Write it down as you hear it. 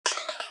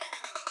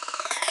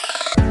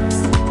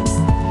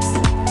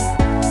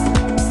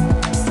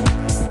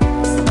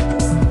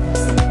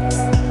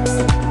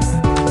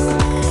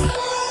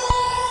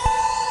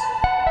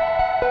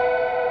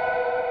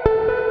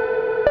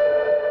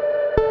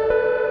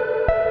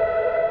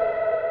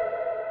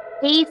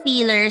Hey,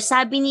 feeler,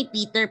 sabi ni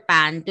Peter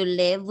Pan, to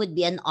live would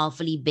be an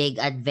awfully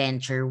big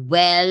adventure.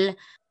 Well,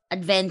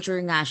 adventure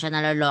nga siya,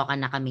 naloloka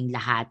na kaming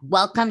lahat.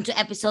 Welcome to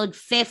episode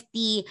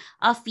 50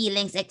 of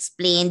Feelings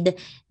Explained.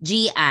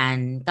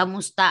 Gian,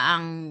 kamusta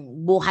ang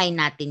buhay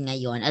natin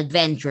ngayon?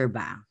 Adventure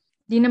ba?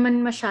 Di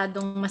naman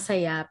masyadong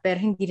masaya, pero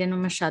hindi rin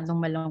naman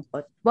masyadong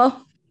malungkot.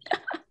 Wow!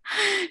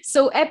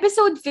 So,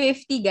 episode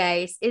 50,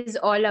 guys, is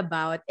all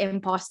about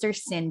imposter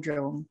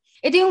syndrome.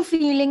 Ito yung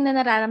feeling na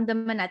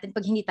nararamdaman natin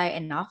pag hindi tayo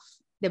enough,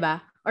 di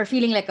ba? Or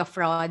feeling like a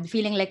fraud,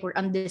 feeling like we're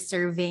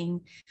undeserving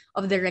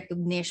of the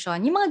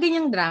recognition. Yung mga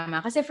ganyang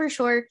drama. Kasi for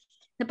sure,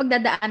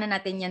 napagdadaanan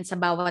natin yan sa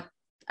bawat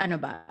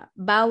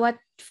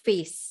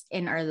phase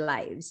in our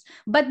lives.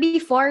 But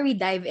before we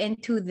dive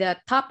into the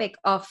topic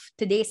of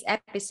today's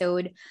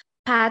episode,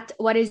 Pat,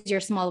 what is your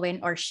small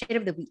win or shit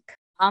of the week?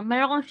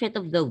 Meron akong shit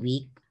of the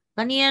week.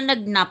 Kanina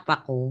nagnap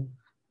ako.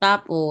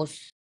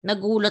 Tapos,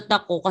 nagulat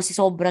ako kasi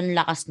sobrang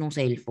lakas nung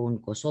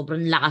cellphone ko.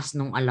 Sobrang lakas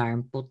nung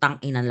alarm.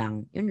 Putang ina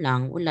lang. Yun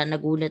lang. Wala.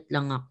 Nagulat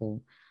lang ako.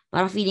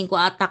 Parang feeling ko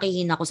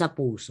atakihin ako sa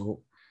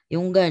puso.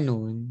 Yung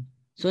ganun.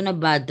 So,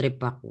 na-bad trip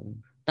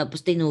ako. Tapos,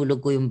 tinulog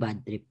ko yung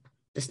bad trip.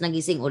 Tapos,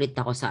 nagising ulit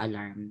ako sa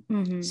alarm.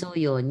 Mhm. So,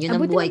 yun. Yun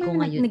ang buhay ko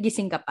ngayon.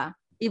 Nagising ka pa?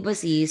 Diba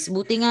sis?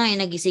 Buti nga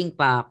nagising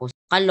pa ako.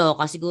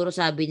 Kaloka, siguro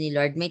sabi ni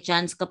Lord, may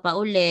chance ka pa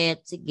ulit.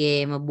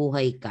 Sige,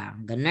 mabuhay ka.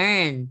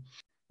 Ganun.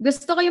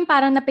 Gusto ko yung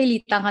parang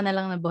napilitan ka na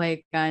lang na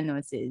buhay ka,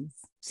 no, sis?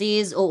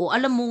 Sis, oo.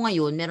 Alam mo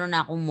ngayon, meron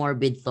na akong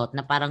morbid thought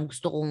na parang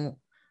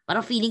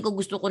parang feeling ko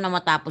gusto ko na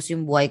matapos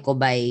yung buhay ko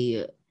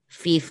by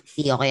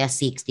 50 o kaya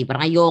 60.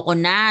 Parang ayoko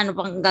na. Ano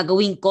pang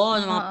gagawin ko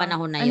ng mga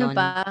panahon na Ano yon?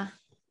 pa?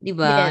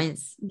 Diba?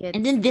 Yes. And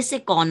then this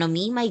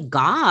economy, my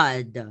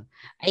God.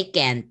 I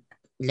can't.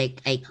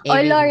 Like,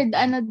 Oh Lord,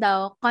 ano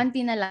daw,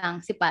 konti na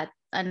lang si Pat.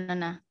 Ano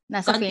na,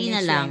 nasa konti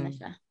finish na lang. line na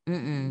siya.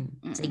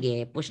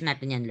 Sige, push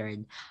natin yan,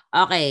 Lord.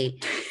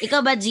 Okay. Ikaw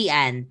ba,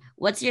 Gian?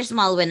 What's your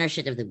small win or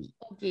shit of the week?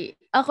 Okay.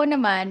 Ako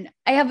naman,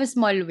 I have a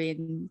small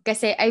win.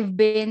 Kasi I've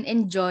been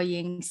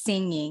enjoying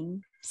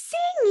singing.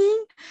 Singing?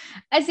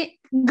 As in,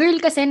 girl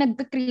kasi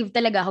nagpe-crave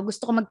talaga ako.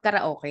 Gusto ko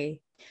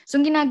mag-karaoke.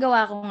 So, ang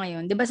ginagawa ko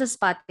ngayon, di ba sa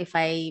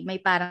Spotify, may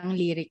parang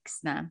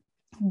lyrics na,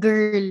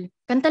 girl,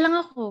 kanta lang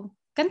ako.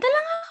 Kanta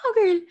lang ako,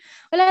 girl.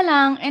 Wala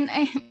lang. And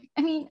I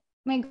mean,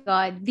 my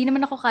God, di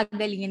naman ako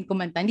kagalingin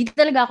kumanta. Hindi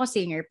talaga ako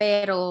singer,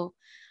 pero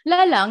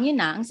wala lang, yun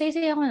na. Ang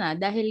saya-saya ko na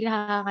dahil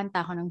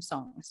nakakanta ko ng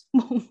songs.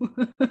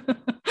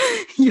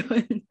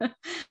 Yun.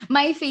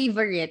 My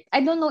favorite.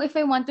 I don't know if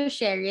I want to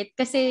share it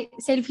kasi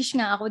selfish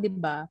nga ako, di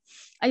ba?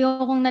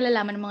 Ayokong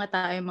nalalaman ng mga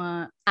tao yung mga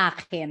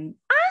akin.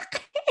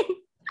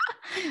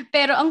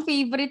 Pero ang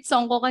favorite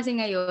song ko kasi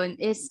ngayon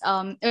is,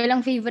 ang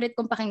favorite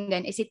kong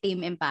pakinggan is si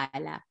Tame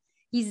Impala.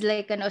 He's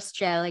like an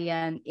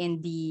Australian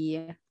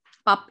indie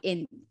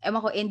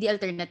indie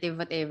alternative,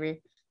 whatever,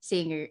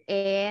 singer.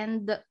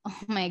 And,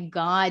 oh my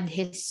God,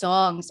 his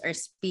songs are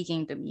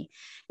speaking to me.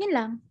 Yun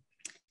lang.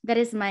 That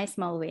is my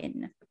small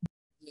win.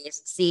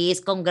 Yes,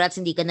 sis, congrats,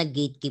 hindi ka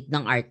nag-gatekeep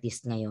ng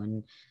artist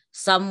ngayon.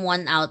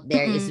 Someone out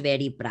there is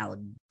very proud.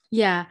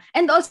 Yeah.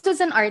 And also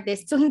as an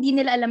artist, so hindi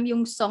nila alam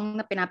yung song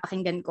na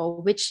pinapakinggan ko,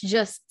 which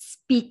just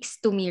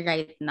speaks to me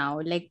right now.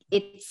 Like,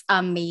 it's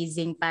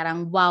amazing.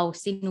 Parang, wow,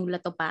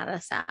 sinula to para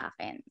sa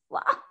akin.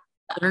 Wow.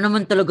 Ano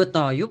naman talaga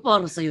tayo?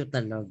 Para sa'yo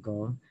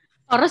talaga.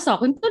 Para sa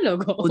akin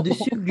talaga. O, di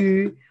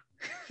sige.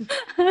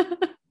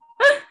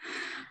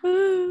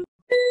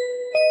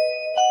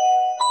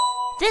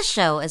 This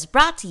show is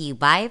brought to you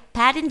by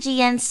Pat and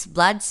Gian's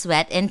Blood,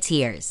 Sweat, and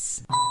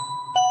Tears.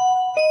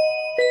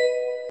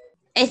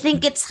 I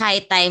think it's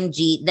high time,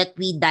 G, that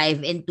we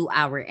dive into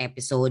our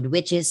episode,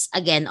 which is,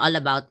 again, all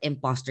about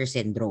imposter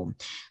syndrome.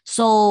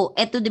 So,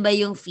 eto diba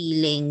yung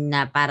feeling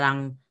na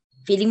parang,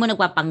 feeling mo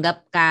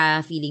nagpapanggap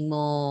ka, feeling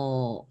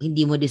mo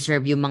hindi mo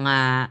deserve yung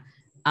mga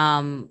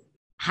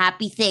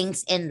happy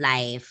things in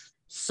life.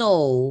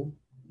 So,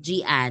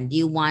 Gian, do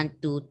you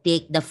want to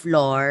take the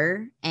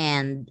floor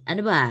and,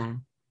 ano ba?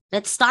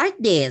 Let's start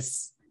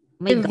this.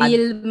 My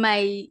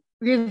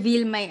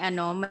reveal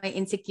my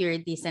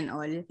insecurities and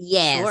all.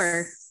 Yes.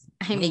 Sure.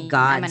 I mean,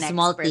 God, I'm an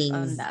small expert things.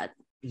 on that.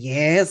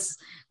 Yes.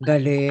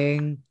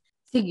 Galing.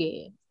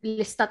 Sige,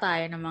 lista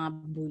tayo ng mga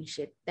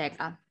bullshit.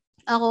 Teka.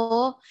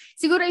 Ako,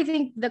 siguro I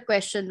think the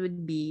question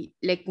would be,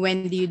 like,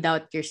 when do you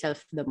doubt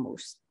yourself the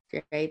most?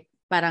 Right?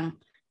 Parang,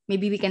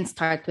 maybe we can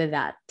start with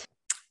that.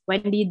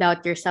 When do you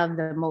doubt yourself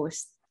the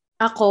most?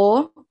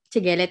 Ako,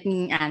 sige, let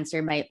me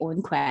answer my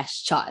own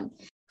question.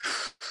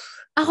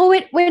 Ako,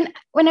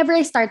 whenever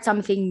I start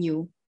something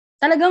new,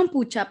 talagang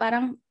putya,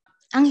 parang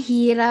ang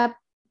hirap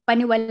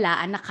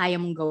paniwalaan na kaya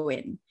mong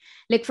gawin.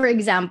 Like, for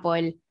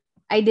example,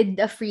 I did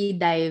a free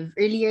dive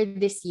earlier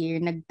this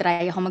year.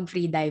 Nag-try ako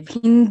mag-free dive.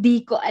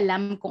 Hindi ko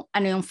alam kung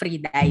ano yung free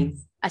dive.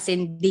 As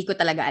in, hindi ko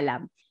talaga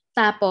alam.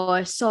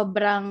 Tapos,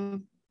 sobrang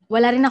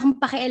wala rin akong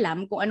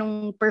pakialam kung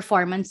anong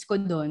performance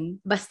ko doon.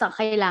 Basta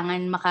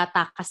kailangan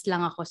makatakas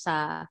lang ako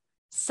sa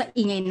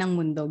ingay ng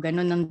mundo.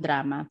 Ganun ang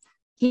drama.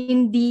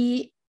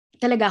 Hindi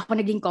talaga ako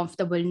naging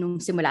comfortable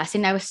nung simula. As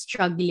in, I was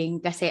struggling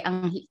kasi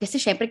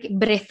syempre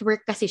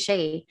breathwork kasi siya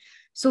eh.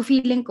 So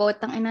feeling ko,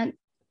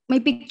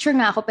 may picture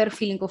nga ako pero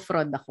feeling ko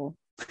fraud ako.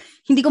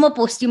 Hindi ko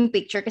ma-post yung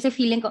picture kasi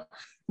feeling ko,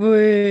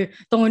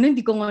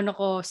 hindi ko nga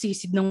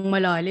nakasisid ng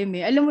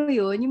malalim eh. Alam mo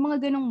yun, yung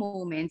mga ganong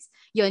moments,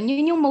 yun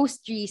yung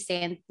most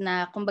recent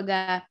na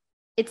kumbaga,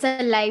 it's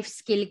a life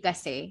skill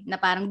kasi na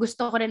parang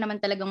gusto ko rin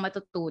naman talagang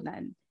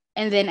matutunan.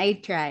 And then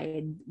I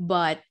tried,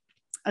 but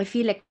I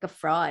feel like a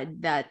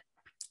fraud that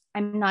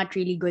I'm not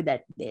really good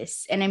at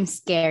this and I'm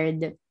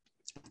scared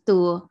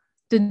to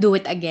do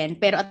it again.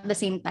 Pero at the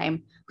same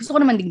time, gusto ko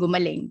naman din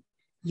gumaling.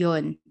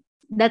 Yun.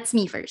 That's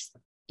me first.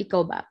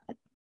 Ikaw ba?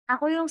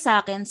 Ako yung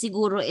sa akin,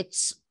 siguro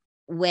it's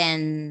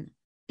when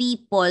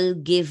people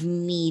give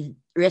me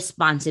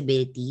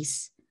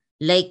responsibilities,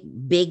 like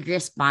big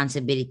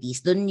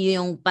responsibilities. Doon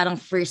yung parang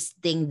first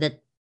thing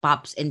that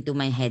pops into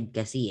my head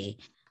kasi eh.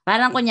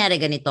 Parang kunyari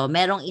ganito,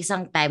 merong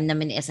isang time na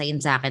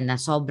mini-assign sa akin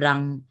na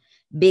sobrang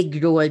big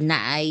role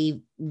na I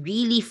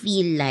really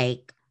feel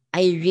like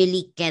I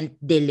really can't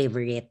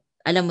deliver it.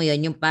 Alam mo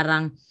yun, yung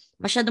parang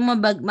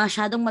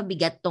masyadong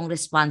mabigat tong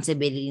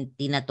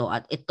responsibility na to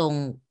at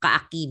itong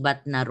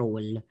kaakibat na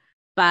role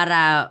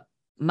para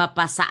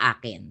mapasa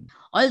akin.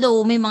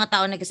 Although may mga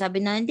tao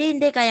nagsasabi na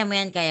hindi kaya mo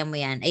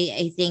yan.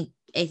 I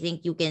think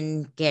you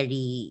can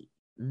carry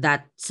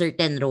that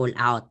certain role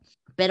out.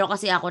 Pero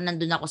kasi ako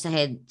nandun ako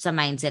sa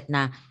mindset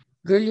na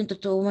girl, yung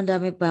totoo,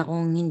 madami pa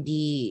akong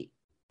hindi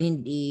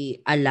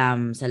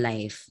alam sa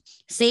life.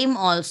 Same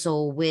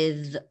also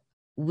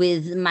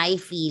with my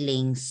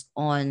feelings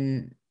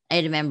on, I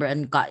remember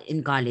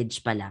in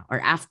college pala or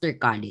after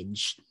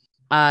college,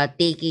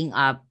 taking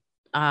up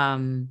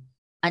an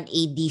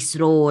AD's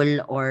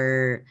role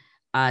or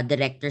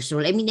director's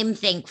role. I mean, I'm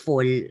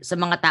thankful sa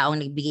mga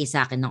taong nagbigay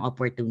sa akin ng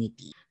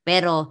opportunity.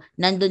 Pero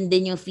nandun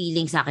din yung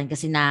feeling sa akin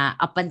kasi na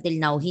up until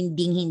now,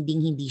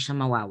 hindi siya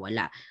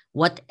mawawala.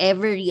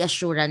 Whatever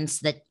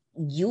reassurance that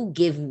you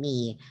give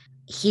me,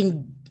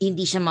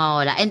 hindi siya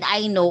mawawala. And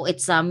I know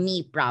it's a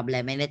me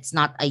problem and it's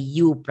not a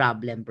you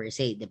problem per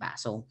se, diba?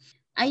 So,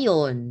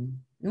 ayun.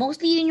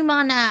 Mostly yun yung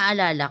mga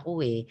naaalala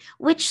ko eh.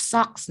 Which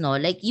sucks, no?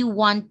 Like you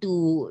want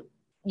to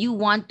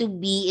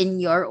be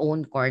in your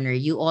own corner.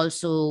 You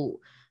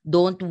also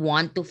don't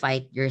want to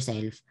fight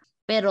yourself.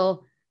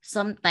 Pero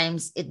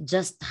sometimes it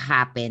just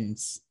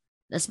happens.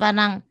 Tapos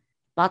parang,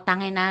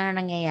 patangin na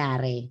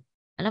nangyayari.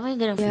 Alam mo yung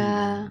ganun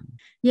feeling?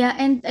 Yeah,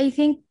 and I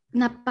think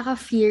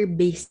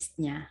napaka-fear-based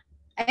niya.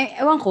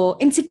 Ewan ko,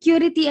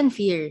 insecurity and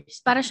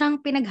fears. Para siyang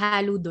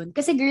pinaghalo doon.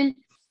 Kasi girl,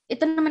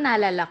 ito naman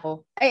naalala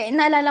ko.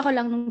 Naalala ko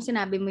lang nung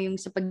sinabi mo yung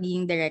sa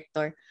pagiging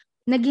director.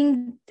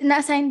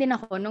 Na-assign din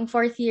ako nung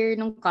 4th year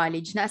nung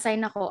college. Na-assign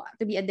ako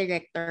to be a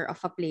director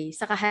of a play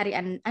sa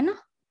Kaharian,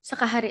 Sa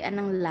Kaharian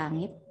ng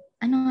Langit.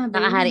 Ano nga ba?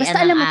 Sa Kaharian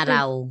Basta ng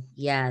Araw.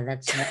 Yeah,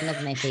 that's one of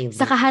my favorite.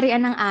 Sa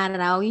Kaharian ng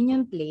Araw, yun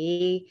yung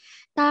play.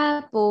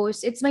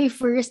 Tapos, it's my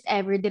first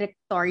ever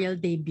directorial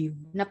debut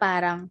na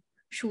parang,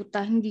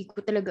 shoota, hindi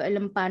ko talaga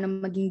alam paano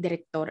maging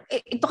director.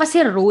 Ito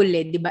kasi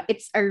role di ba?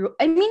 It's a role.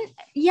 I mean,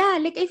 yeah,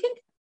 like I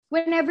think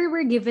whenever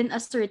we're given a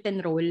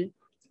certain role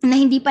na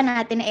hindi pa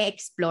natin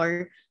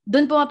na-explore,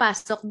 doon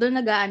pumapasok,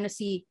 doon nag-aano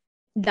si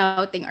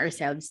doubting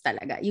ourselves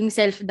talaga. Yung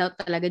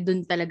self-doubt talaga,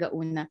 doon talaga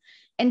una.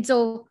 And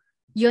so,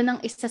 yun ang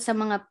isa sa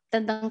mga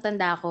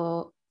tandang-tanda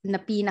ko na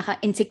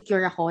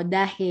pinaka-insecure ako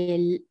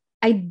dahil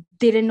I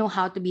didn't know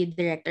how to be a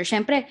director.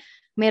 Siyempre,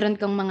 meron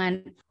kang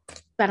mga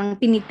parang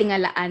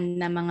tinitingalaan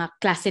na mga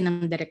klase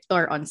ng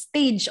director on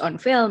stage, on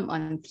film,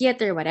 on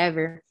theater,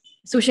 whatever.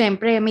 So,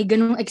 syempre, may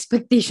ganung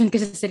expectation ka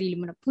sa sarili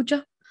mo na,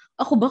 pucha,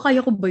 ako ba?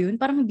 Kaya ko ba yun?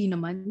 Parang hindi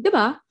naman.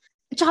 Diba?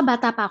 At saka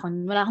bata pa ako,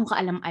 wala akong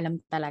kaalam-alam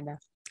talaga.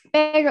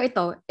 Pero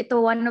ito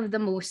one of the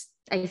most,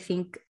 I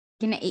think,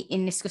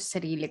 kinaiinis ko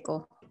sa sarili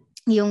ko.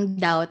 Yung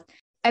doubt.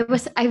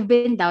 I've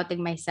been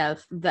doubting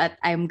myself that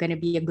I'm gonna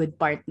be a good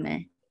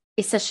partner.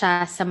 Isa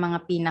siya sa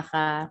mga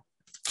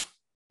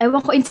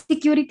ewan ko,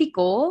 insecurity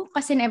ko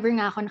kasi never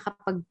nga ako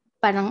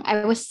parang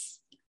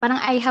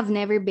I have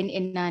never been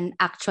in an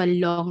actual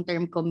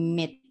long-term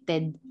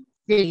committed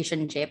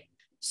relationship.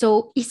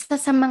 So, isa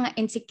sa mga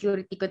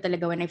insecurity ko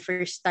talaga when I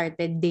first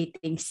started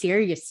dating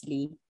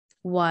seriously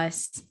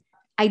was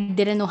I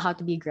didn't know how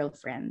to be a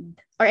girlfriend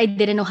or I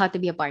didn't know how to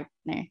be a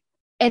partner.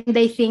 And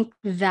I think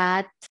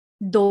that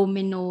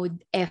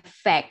dominoed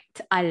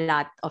effect a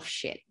lot of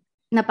shit.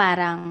 Na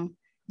parang,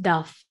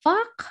 the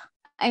fuck?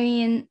 I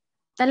mean,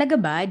 talaga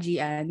ba,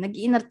 Gian?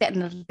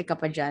 Nag-iinarte ka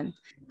pa dyan.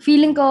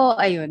 Feeling ko,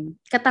 ayun,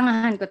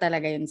 katangahan ko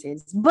talaga yun,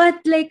 sis.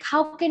 But like,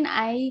 how can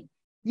I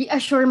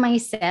reassure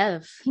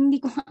myself?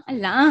 Hindi ko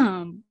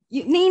alam.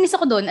 Naiinis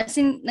ako doon. As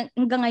in,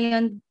 hanggang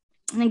ngayon,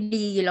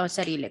 nagigigil ako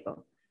sa sarili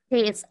ko.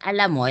 Kasi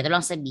alam mo, ito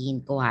lang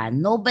sabihin ko ha,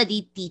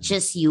 nobody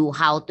teaches you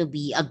how to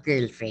be a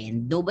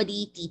girlfriend.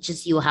 Nobody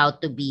teaches you how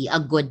to be a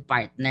good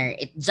partner.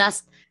 It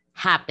just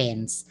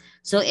happens.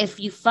 So if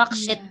you fuck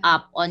shit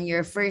up on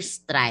your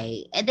first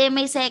try, edi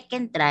may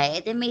second try,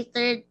 edi may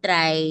third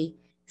try,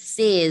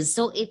 Sis,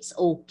 so it's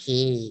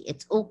okay.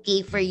 It's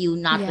okay for you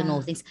not to know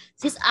Yeah. things.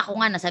 Sis,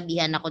 ako nga,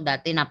 nasabihan ako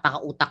dati,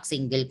 napaka-utak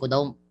single ko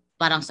daw.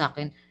 Parang sa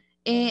akin,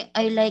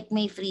 I like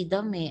my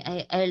freedom eh.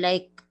 I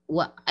like,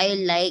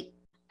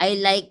 I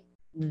like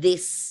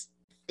this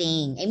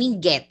thing. I mean,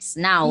 gets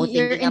now,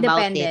 Your thinking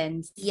about it.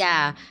 independence.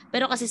 Yeah.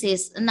 Pero kasi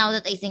sis, now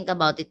that I think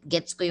about it,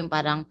 gets ko yung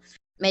parang,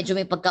 medyo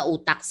may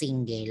pagka-utak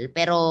single.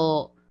 Pero,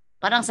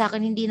 parang sa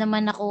akin, hindi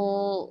naman ako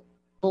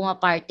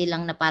pumaparty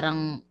lang na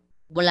parang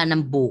wala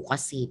nang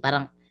bukas eh.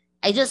 Parang,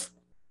 I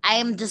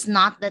am just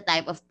not the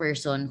type of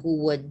person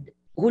who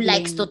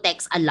likes to Blame.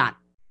 text a lot.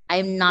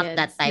 I'm not Yes,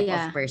 that type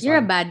yeah. of person.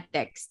 You're a bad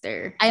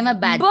texter. I'm a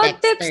bad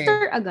Bad texter. texter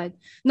agad.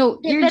 No,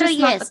 Hindi, you're pero just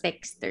not yes. a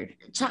texter.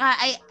 Tsaka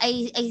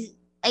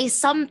I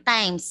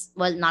sometimes,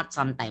 well, not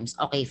sometimes,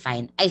 okay,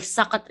 fine. I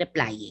suck at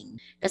replying.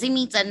 Kasi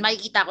minsan,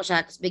 makikita ko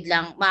siya, tapos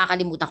biglang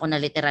makakalimutan ko na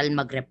literal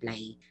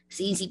mag-reply.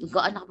 Kasi isipin ko,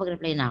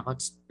 nakapag-reply na ako.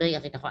 Tapos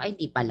nakikita ko, ay,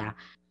 hindi pala.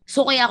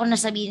 So, kaya ako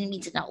nasabihin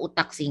minsan na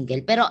utak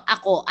single. Pero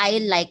ako,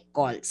 I like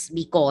calls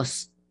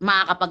because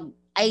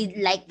I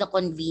like the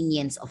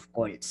convenience of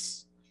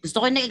calls.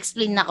 Gusto ko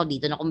na-explain na ako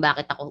dito na kung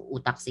bakit ako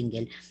utak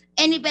single.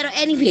 Pero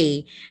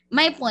anyway,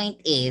 my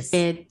point is,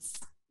 It's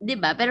 'di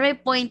ba? Pero my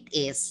point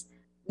is,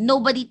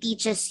 nobody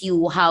teaches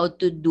you how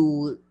to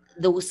do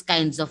those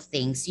kinds of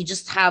things. You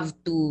just have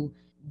to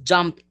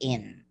jump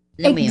in.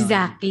 Alam mo yun?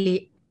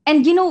 exactly.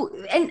 And you know,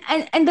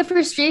 and the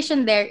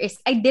frustration there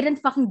is I didn't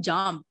fucking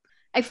jump.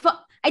 I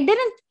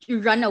didn't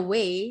run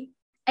away.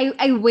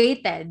 I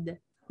waited.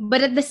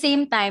 But at the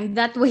same time,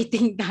 that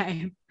waiting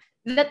time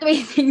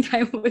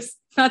was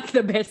not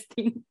the best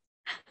thing.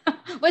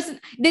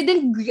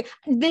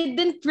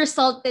 Didn't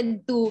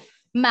resulted to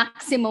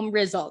maximum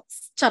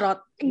results. Charot.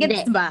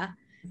 Gets Hindi. ba?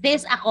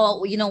 This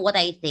ako, you know what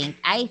I think?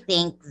 I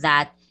think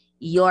that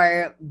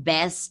your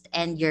best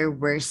and your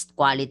worst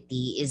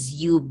quality is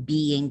you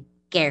being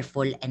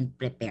careful and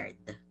prepared.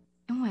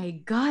 Oh my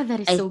God, that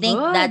is I so think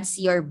good. that's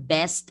your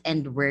best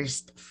and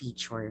worst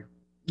feature.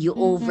 You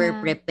Yeah. over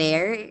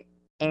prepare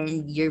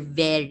and you're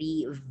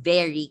very,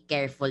 very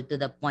careful to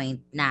the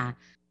point na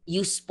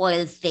you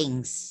spoil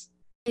things.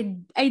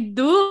 I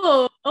do.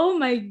 Oh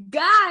my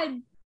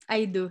God.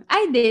 I do.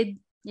 I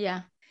did.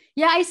 Yeah.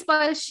 Yeah, I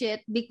spoil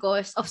shit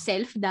because of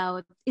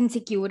self-doubt,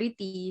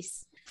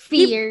 insecurities,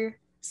 fear.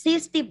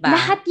 Sis, diba?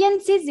 Lahat yan,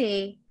 sis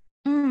eh.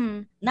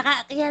 Mm.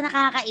 Kaya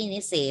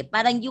nakakainis eh.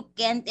 Parang you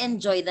can't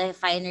enjoy the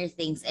finer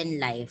things in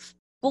life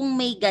kung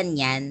may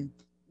ganyan.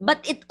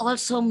 But it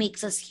also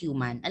makes us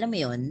human. Alam mo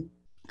yun?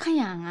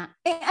 Kaya nga.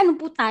 Ano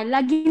po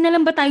lagi na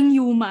lang ba tayong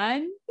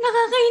human?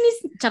 Nakakainis.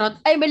 Charot.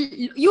 Well,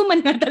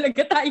 human nga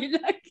talaga tayo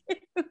lagi.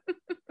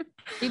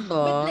 Diba?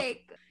 But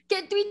like,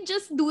 can't we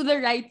just do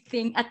the right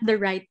thing at the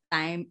right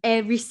time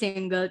every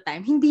single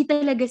time? Hindi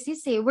talaga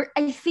sis eh.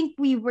 I think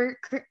we were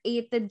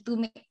created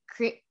to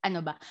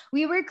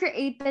We were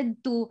created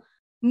to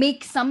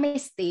make some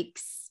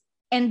mistakes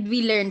and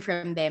we learn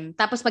from them.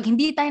 Tapos pag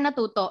hindi tayo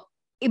natuto,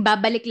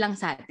 ibabalik lang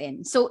sa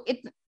atin. So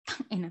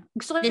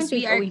gusto ko yung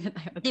takeaway na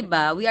tayo.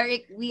 Diba?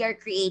 We are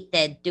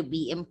created to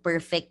be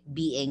imperfect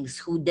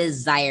beings who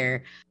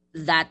desire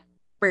that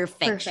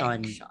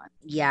perfection.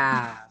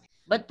 Yeah.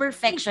 But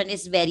perfection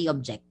is very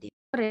objective.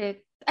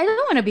 Correct. I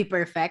don't want to be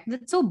perfect.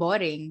 That's so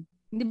boring.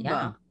 Diba?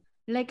 Yeah.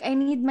 Like, I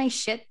need my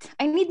shit.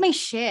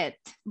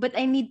 But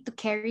I need to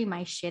carry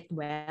my shit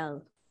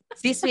well.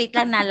 Sis, wait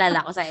lang,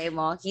 naalala ko sa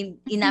mo.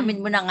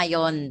 Inamin mo na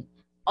ngayon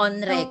on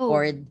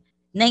record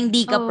na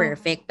hindi ka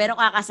perfect. Pero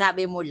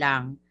kakasabi mo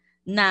lang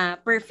na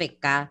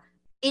perfect ka.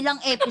 Ilang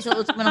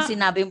episodes mo nang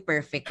sinabing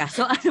perfect ka.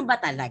 So, ano ba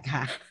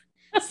talaga?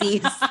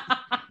 Sis,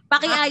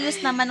 pakiayos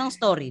naman ng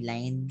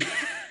storyline.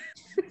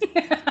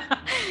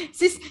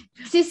 sis,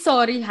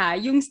 sorry ha.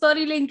 Yung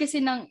storyline kasi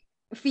ng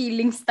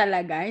feelings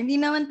talaga, hindi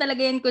naman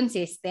talaga yan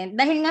consistent.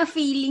 Dahil nga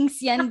feelings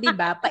yan, di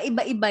ba?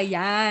 Paiba-iba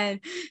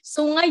yan.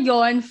 So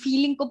ngayon,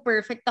 feeling ko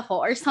perfect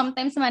ako or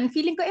sometimes man,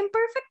 feeling ko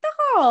imperfect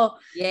ako.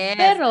 Yes.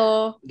 Pero,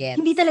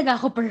 hindi talaga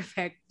ako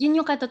perfect.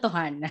 Yun yung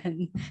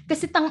katotohanan.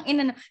 Kasi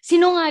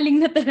sinungaling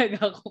na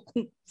talaga ako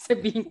kung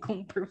sabihin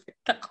kong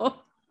perfect ako.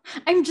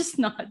 I'm just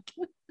not.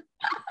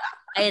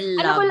 I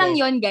love Ano ko lang it.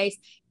 yon guys.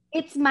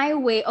 It's my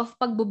way of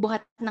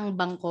pagbubuhat ng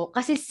bangko.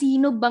 Kasi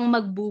sino bang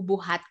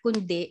magbubuhat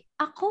kundi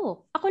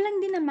ako? Ako lang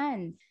din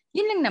naman.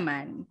 Yun lang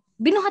naman.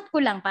 Binuhat ko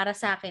lang para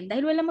sa akin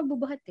dahil wala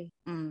magbubuhat eh.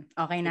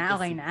 Okay na.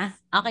 Okay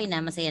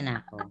na, masaya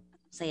na ako.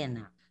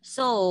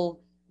 So,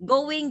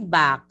 going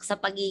back sa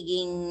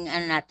pagiging,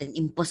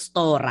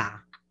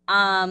 impostora.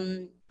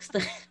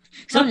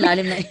 So,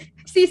 lalim na.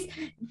 Sis,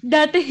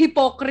 dati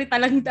hipokrita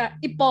lang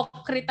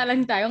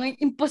tayo. Ngayon,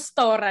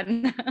 impostora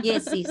na.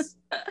 Yes, sis.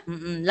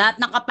 Lahat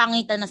ng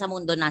kapangitan na sa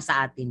mundo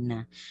nasa atin na.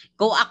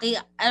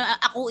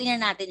 Akuin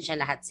na natin siya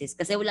lahat, sis.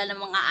 Kasi wala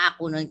namang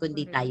aako nun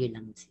kundi tayo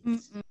lang,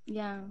 sis.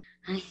 Yeah.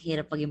 Ay,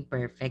 hirap paging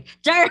perfect.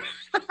 Char!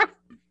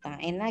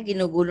 Tain na,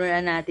 ginugulo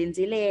na natin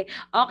sila eh.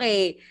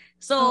 Okay.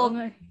 So,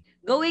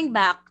 going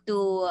back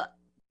to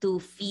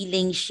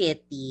feeling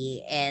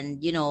shitty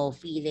and,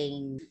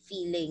 feeling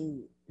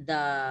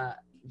the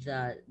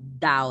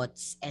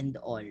doubts and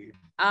all.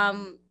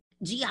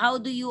 G, how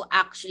do you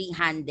actually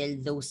handle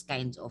those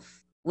kinds of,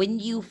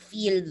 when you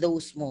feel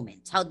those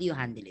moments, how do you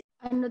handle it?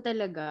 Ano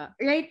talaga,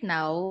 right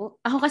now,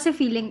 ako kasi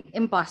feeling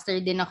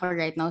imposter din ako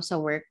right now sa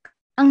work.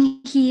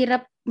 Ang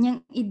hirap niyang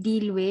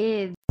i-deal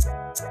with.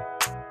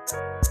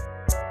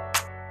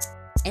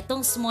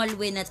 Etong small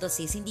win na to,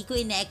 sis, hindi ko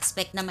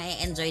ina-expect na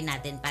ma-enjoy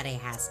natin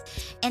parehas.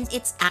 And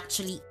it's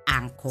actually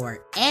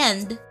Anchor.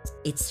 And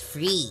it's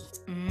free.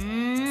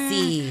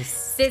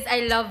 Sis,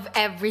 I love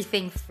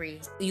everything free.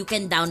 You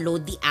can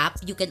download the app.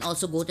 You can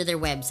also go to their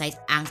website,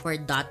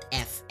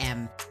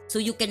 anchor.fm.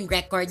 So you can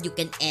record, you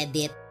can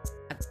edit,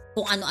 at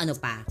kung ano-ano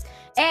pa.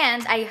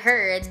 And I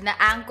heard na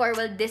Anchor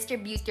will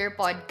distribute your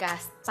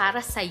podcast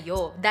para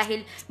sa'yo.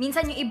 Dahil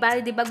minsan yung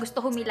iba, di ba,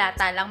 gusto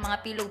humilata lang mga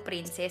pillow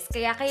princess.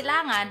 Kaya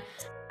kailangan,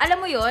 alam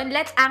mo yun,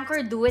 let Anchor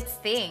do its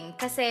thing.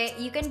 Kasi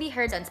you can be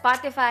heard on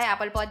Spotify,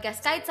 Apple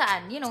Podcasts, kahit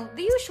saan. You know,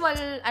 the usual,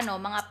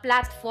 mga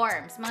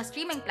platforms, mga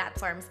streaming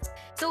platforms.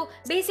 So,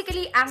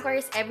 basically, Anchor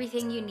is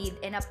everything you need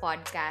in a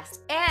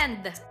podcast.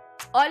 And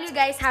all you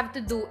guys have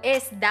to do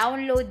is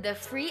download the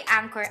free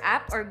Anchor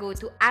app or go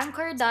to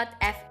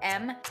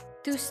anchor.fm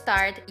to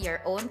start your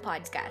own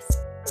podcast.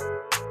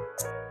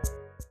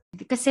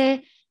 Kasi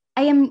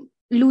I am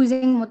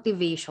losing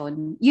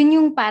motivation. Yun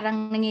yung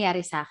parang nangyayari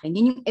sa akin.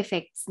 Yun yung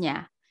effects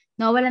niya.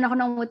 Nawalan ako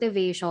ng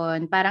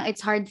motivation. Parang it's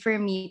hard for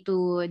me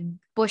to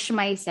push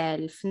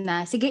myself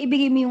na, sige,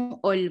 ibigay mo yung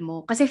all mo.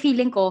 Kasi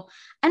feeling ko,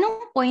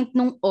 anong point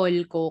nung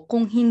all ko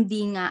kung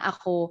hindi nga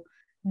ako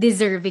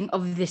deserving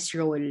of this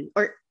role?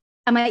 Or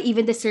am I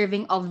even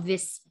deserving of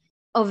this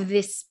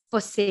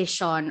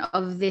position,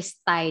 of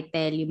this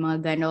title, yung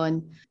mga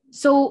ganon.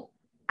 So,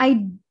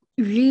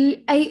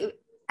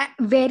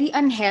 very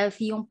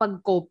unhealthy yung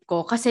pag-cope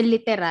ko kasi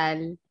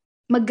literal,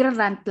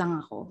 magra-rant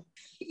lang ako.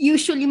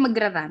 Usually,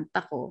 magra-rant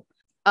ako.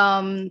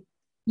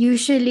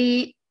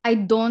 Usually,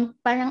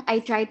 I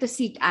try to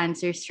seek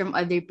answers from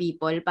other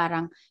people.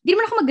 Parang, di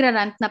naman ako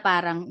magra-rant na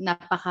parang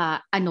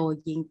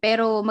napaka-annoying.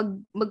 Pero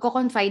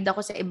magko-confide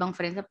ako sa ibang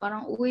friends na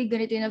parang, uy,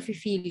 ganito yung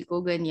nafe-feel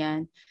ko,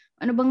 ganyan.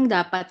 Ano bang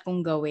dapat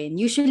kong gawin?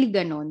 Usually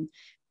ganun.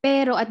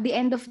 Pero at the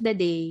end of the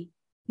day,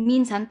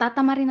 minsan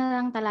tatamarin na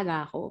lang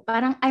talaga ako.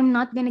 Parang I'm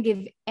not gonna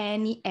give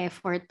any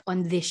effort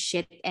on this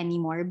shit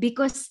anymore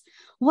because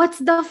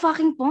what's the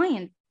fucking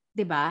point?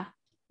 'Di ba?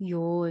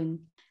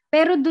 Yun.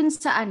 Pero dun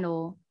sa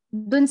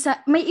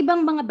may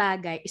ibang mga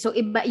bagay. So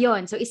iba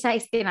 'yon. So isa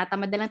is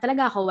tinatamad na lang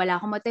talaga ako, wala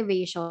akong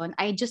motivation.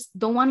 I just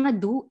don't wanna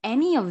do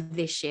any of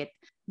this shit.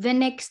 The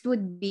next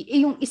would be,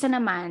 yung isa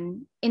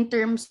naman, in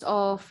terms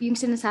of, yung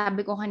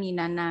sinasabi ko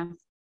kanina na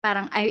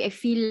parang I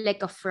feel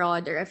like a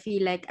fraud or I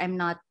feel like I'm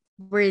not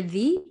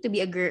worthy to be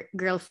a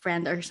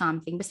girlfriend or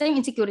something. Basta yung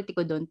insecurity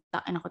ko doon,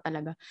 takin ako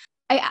talaga.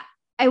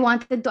 I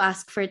wanted to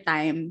ask for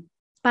time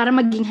para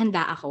maging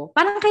handa ako.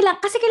 Parang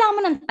kailangan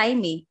mo ng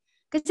time eh.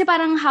 Kasi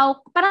parang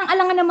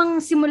alangan namang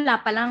simula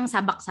pa lang,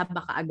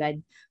 sabak-sabak ka agad.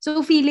 So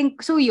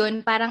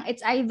yun, parang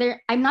it's either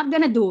I'm not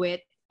gonna do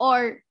it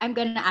or I'm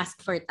gonna ask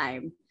for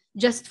time.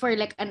 Just for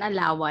like an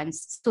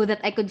allowance so that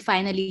I could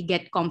finally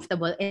get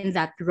comfortable in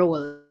that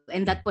role,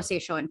 in that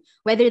position.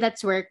 Whether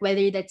that's work,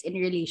 whether that's in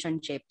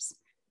relationships.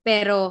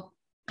 Pero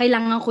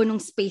kailangan ko nung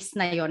space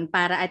na yon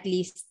para at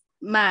least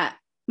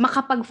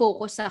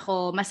makapag-focus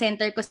ako,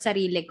 ma-center ko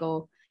sarili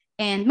ko,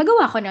 and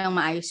magawa ko ng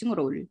maayos yung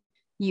role.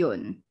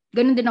 Yun.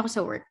 Ganun din ako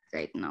sa work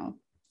right now.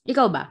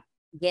 Ikaw ba?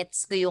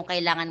 Gets ko yung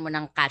kailangan mo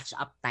ng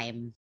catch-up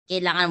time.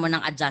 Kailangan mo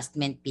ng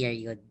adjustment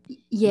period.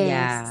 Yes.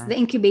 Yeah. The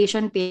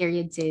incubation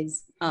period,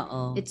 sis.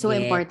 Oo. It's so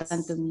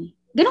important to me.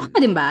 Ganun ka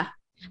din ba?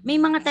 May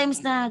mga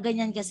times na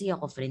ganyan kasi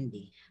ako, friend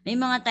eh. May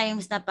mga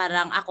times na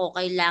parang ako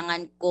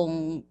kailangan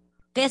kong,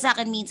 kaya sa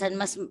akin minsan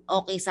mas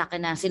okay sa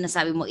akin na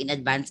sinasabi mo in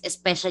advance,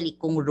 especially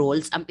kung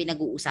roles ang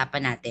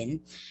pinag-uusapan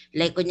natin.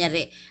 Like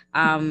kunyari,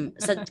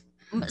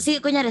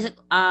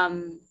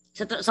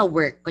 sa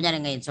work,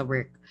 kunyari ngayon sa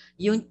work,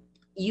 yung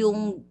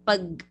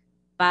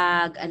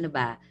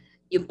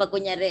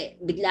kunyari,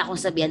 bigla akong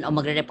sabihan,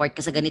 magre-report ka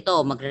sa ganito,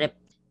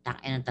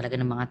 tangina talaga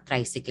ng mga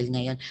tricycle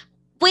ngayon.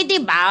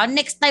 Pwede ba?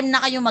 Next time na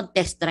kayo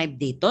mag-test drive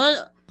dito,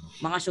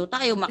 mga shoota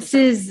kayo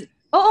Sis,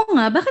 oo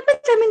nga, bakit ba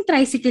daming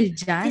tricycle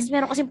dyan? Sis,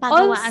 meron kasing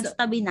pagawaan sa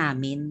tabi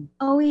namin.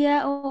 Oh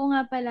yeah, oo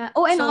nga pala.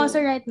 Oh, and also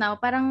right now,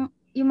 parang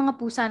yung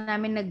mga pusa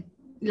namin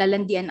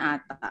naglalandian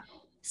ata.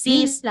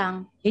 Sis,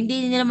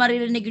 hindi nila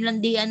maririnig yung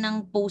landian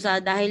ng pusa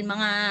dahil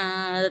mga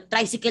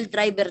tricycle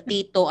driver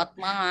dito at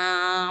mga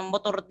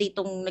motor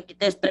ditong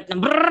nag-test drive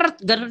na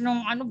gano'n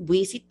ng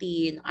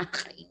buwisity.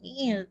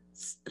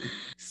 Nakakainis.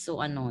 So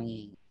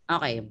annoying.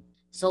 Okay.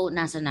 So,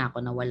 nasa na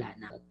ako? Nawala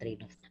na.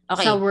 Okay.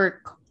 Sa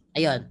work.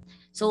 Ayun.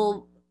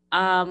 So,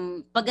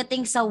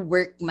 pagdating sa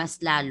work mas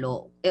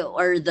lalo,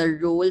 or the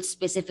role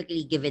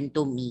specifically given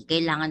to me,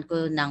 kailangan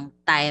ko ng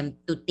time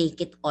to take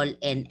it all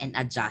in and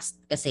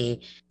adjust. Kasi,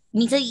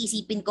 minsan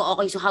iisipin ko,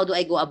 okay, so how do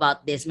I go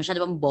about this? Masyado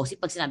bang bossy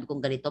pag sinabi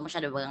kong ganito?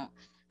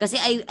 Kasi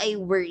I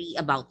worry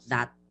about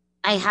that.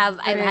 I've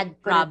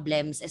had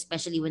problems,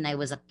 especially when I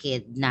was a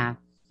kid, na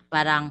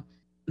parang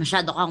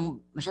masyado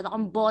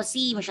kang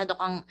bossy,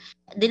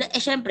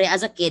 syempre,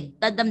 as a kid,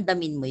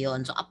 dadamdamin mo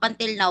yon. So, up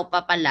until now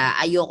pa pala,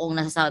 ayokong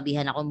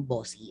nasasabihan akong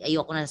bossy.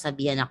 Ayokong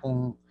nasasabihan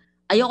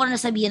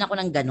ako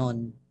ng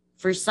ganon.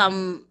 For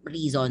some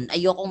reason,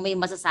 ayokong may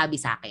masasabi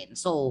sa akin.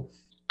 So,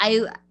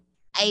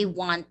 I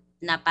want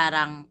na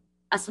parang,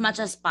 as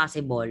much as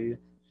possible,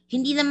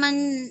 hindi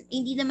naman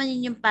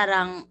yun yung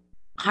parang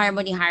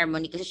harmony,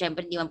 kasi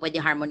syempre hindi man pwede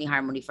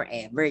harmony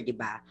forever, di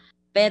ba?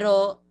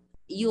 Pero,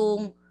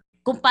 yung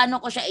kung paano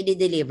ko siya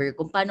i-deliver,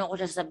 kung paano ko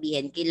siya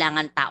sabihin,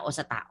 kailangan tao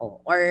sa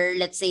tao. Or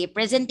let's say,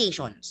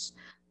 presentations.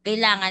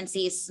 Kailangan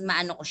sis,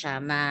 maano ko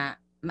siya,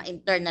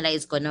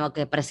 ma-internalize ko na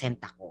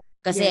magpe-present ako.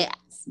 Kasi,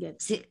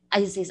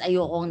 sis,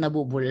 ayokong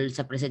nabubulol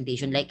sa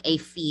presentation. Like, I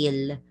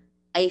feel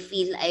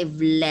I've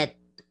let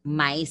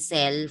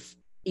myself,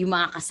 yung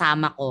mga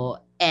kasama ko,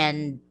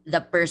 and the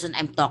person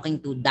I'm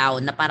talking to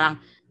down, na parang,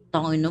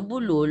 tangin na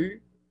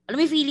bulol. Alam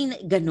mo yung feeling na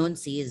ganun,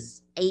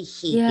 sis. I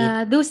hate it.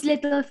 Yeah, those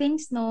little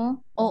things,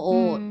 no?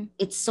 Oo,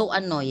 it's so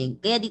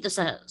annoying. Kaya dito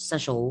sa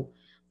show,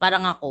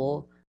 parang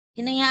ako,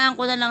 hinayaan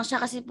ko na lang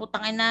siya kasi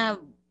putang ina,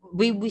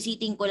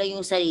 bibisiting ko lang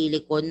yung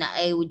sarili ko na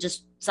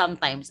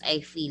sometimes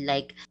I feel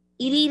like,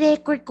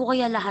 i-record ko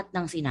kaya lahat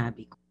ng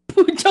sinabi ko.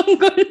 Puchang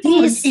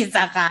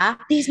mag-isa ka?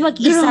 Tis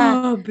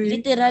mag-isa. Grabe.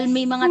 Literal,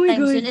 may mga Oh my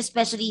times God. yun,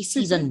 especially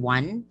season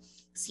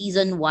 1.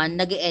 Season 1,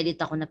 nag-edit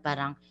ako na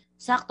parang,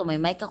 sakto,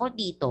 may mic ako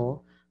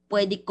dito,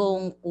 pwede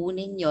kong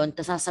kunin yon,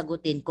 tapos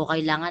sasagutin ko,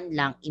 kailangan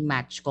lang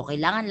i-match ko,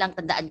 kailangan lang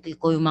tandaan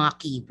ko yung mga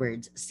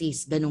keywords,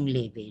 sis, ganung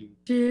level.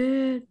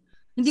 Shit.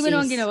 Hindi mo Sis.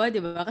 naman ginawa,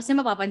 di ba? Kasi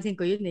mapapansin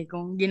ko yun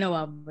kung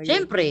ginawa mo yun.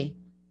 Siyempre.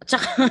 At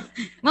saka,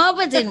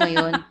 mapapansin mo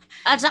yun.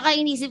 At saka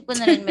inisip ko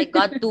na rin, my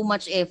God, too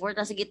much effort.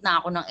 Nasa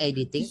gitna ako ng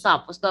editing,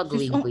 tapos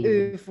gagawin ko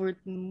yun. Effort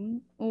mo.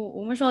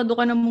 Oo, masyado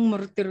ka namang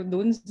martir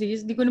doon,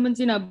 sis. Di ko naman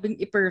sinabing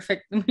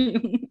i-perfect mo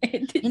yung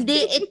editing.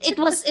 Hindi, it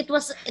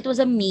was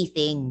a me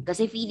thing.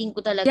 Kasi feeling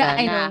ko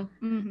talaga na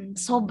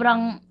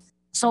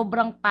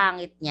sobrang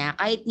pangit niya.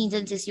 Kahit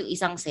minsan sis yung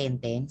isang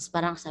sentence,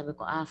 parang sabi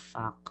ko,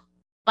 fuck.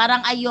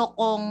 Parang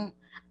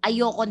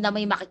ayoko na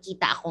may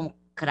makikita akong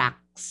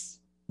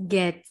cracks.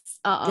 Gets.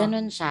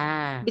 Ganon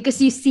siya. Because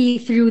you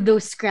see through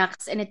those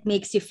cracks and it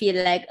makes you feel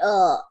like,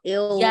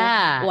 ew,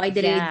 Yeah, why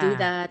did I do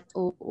that?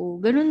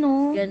 Ganun,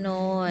 no?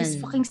 Ganon. This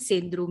fucking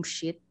syndrome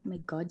shit. My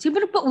God. Sino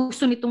ba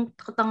nagpauso nitong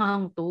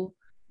katangahang to?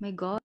 My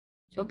God.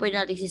 So, pwede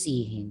natin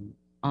sisihin.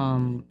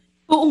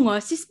 Oo nga.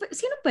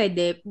 Sino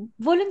pwede?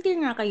 Volunteer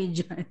nga kayo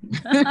dyan.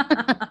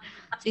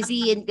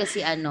 Sisihin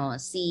kasi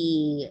si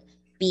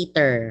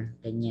Peter.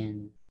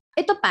 Ganyan.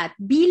 Ito, Pat,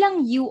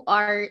 bilang you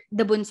are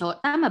the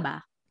bunso, tama ba?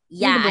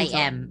 Yeah, I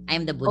am.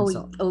 I'm the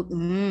bunso.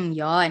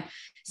 Yon.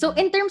 So,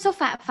 in terms of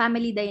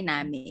family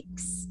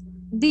dynamics,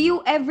 do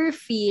you ever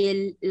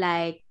feel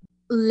like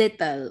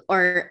little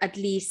or at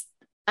least,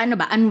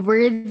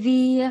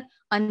 unworthy,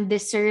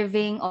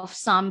 undeserving of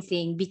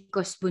something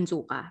because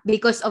bunso ka?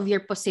 Because of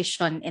your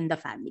position in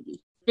the family?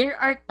 There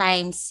are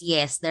times,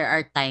 yes. There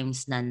are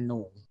times na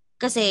no.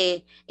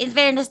 Kasi, in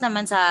fairness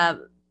naman sa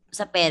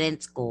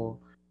parents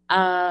ko,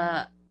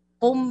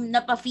 kung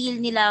napafeel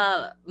nila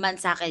man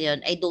sa akin yun,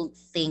 I don't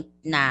think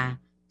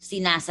na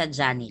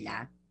sinasadya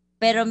nila.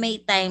 Pero may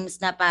times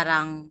na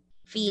parang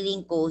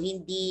feeling ko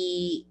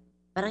hindi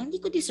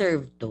ko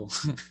deserve to.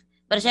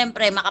 Pero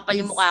syempre, makapal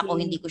yung mukha ko,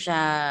 hindi ko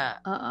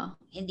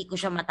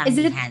siya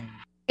matanggihan.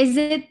 Is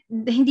it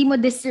hindi mo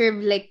deserve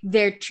like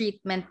their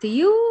treatment to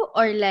you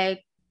or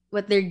like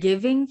what they're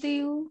giving to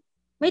you?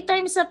 May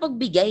times na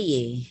pagbigay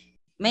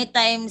May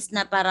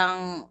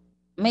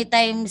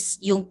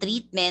times yung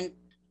treatment.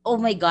 Oh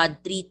my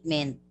God,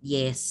 treatment.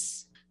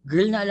 Yes.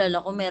 Girl,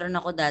 naalala ko, meron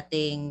ako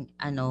dating,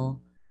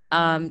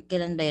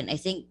 kailan ba yun? I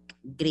think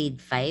grade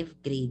 5,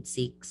 grade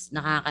 6.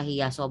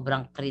 Nakakahiya,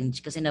 sobrang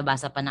cringe kasi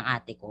nabasa pa ng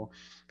ate ko.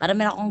 Para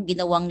meron akong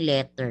ginawang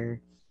letter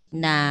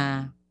na,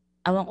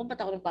 awan ko ba't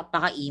ako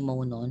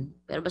nagpapaka-emo nun?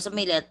 Pero basta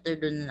may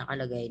letter doon na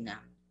nakalagay na,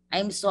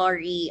 I'm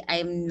sorry,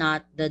 I'm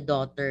not the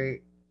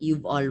daughter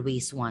you've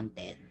always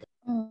wanted.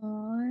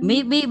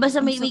 May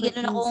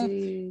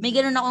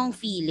ganun akong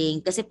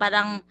feeling kasi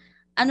parang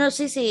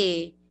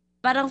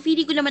parang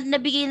feeling ko naman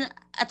nabigay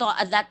at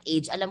that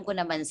age, alam ko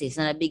naman sis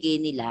na nabigay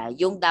nila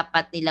yung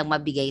dapat nilang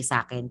mabigay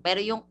sa akin.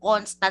 Pero yung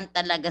constant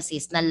talaga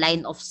sis na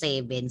line of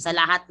 7 sa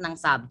lahat ng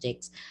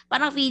subjects,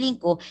 parang feeling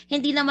ko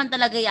hindi naman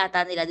talaga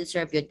yata nila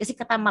deserve yun kasi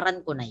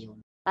katamaran ko na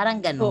yun.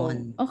 Parang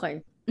ganun.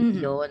 Okay.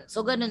 Yun.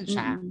 So ganun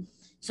siya.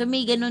 So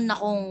may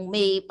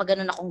pag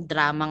ganun akong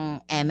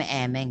dramang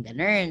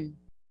ganun.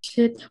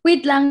 Shit.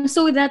 Wait lang.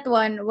 So that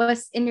one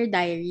was in your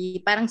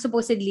diary. Parang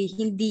supposedly,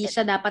 hindi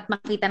siya dapat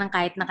makita ng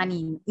kahit na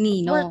kanino.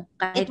 Well,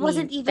 it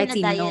wasn't even a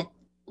diary.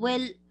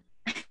 Well,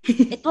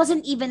 it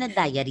wasn't even a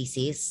diary,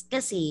 sis.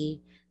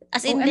 Kasi,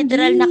 as in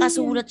literal,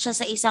 nakasulat siya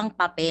sa isang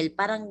papel.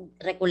 Parang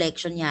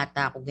recollection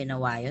yata ako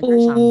ginawa yun or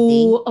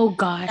something. Oh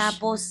gosh.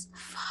 Tapos,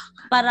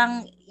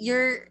 parang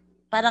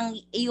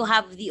you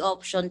have the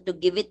option to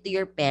give it to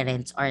your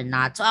parents or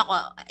not. So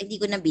ako, hindi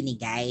ko na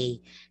binigay.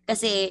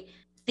 Kasi,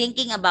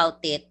 thinking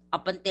about it,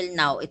 up until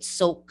now, it's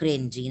so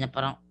cringy na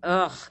parang,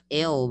 ugh,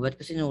 ew, ba't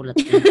ko sinulat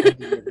yun sa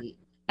diri?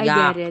 I get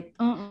Yuck. it.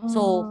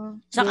 So,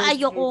 saka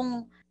Gets.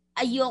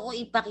 ayoko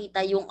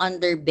ipakita yung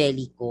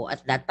underbelly ko at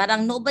that.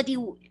 Parang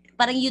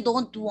parang you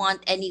don't want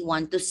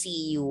anyone to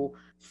see you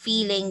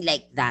feeling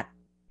like that.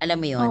 Alam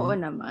mo yun? Oo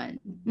naman.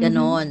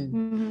 Ganon.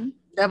 Mhm.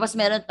 Tapos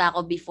meron pa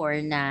ako before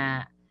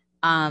na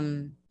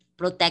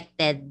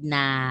protected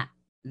na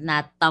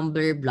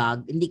Tumblr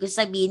blog. Hindi ko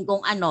sabihin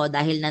kung ano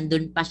dahil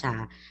nandun pa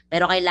siya.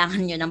 Pero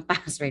kailangan nyo ng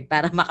password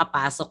para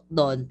makapasok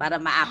doon, para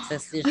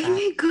ma-access nyo Ay, siya.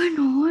 may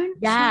ganon.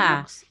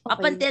 Yeah. Shucks. Up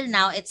Okay. until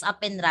now, it's up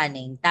and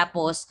running.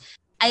 Tapos,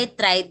 I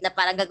tried na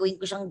parang gagawin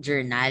ko siyang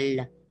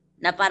journal.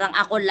 Na parang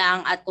ako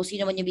lang at kung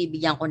sino man yung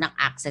bibigyan ko ng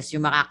access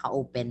yung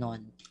makaka-open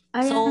nun.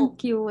 Ay, So, ang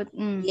cute.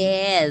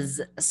 yes.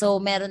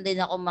 So, meron din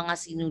ako mga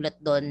sinulat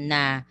doon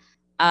na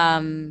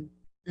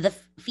the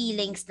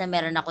feelings na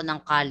meron ako ng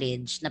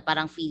college na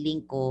parang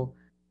feeling ko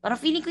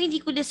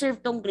hindi ko deserve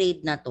tong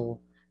grade na to.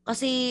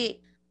 Kasi,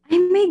 Ay,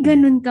 may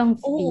ganun kang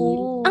feel.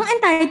 oo. Ang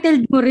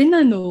entitled mo rin,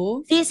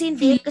 ano? Sis,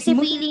 hindi. Kasi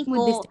mo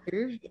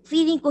deserve.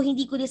 feeling ko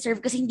hindi ko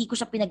deserve kasi hindi ko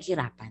siya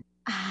pinaghirapan.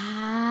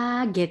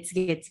 Gets.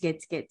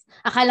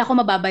 Akala ko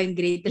mababa yung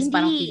grade, tapos Hindi.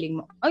 parang feeling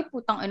mo, ay,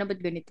 putang ina, ba't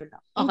ganito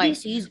lang? Hindi, Okay.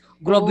 sis.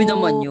 Grabe Oh.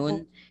 naman yun.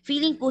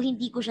 Feeling ko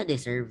hindi ko siya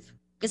deserve.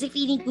 Kasi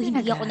feeling ko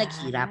hindi ako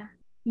naghirap.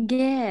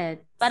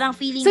 Get. Parang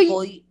feeling So,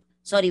 ko,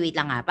 sorry, wait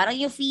lang ha. Parang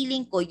yung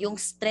feeling ko, yung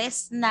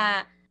stress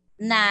na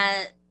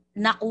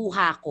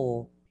nakuha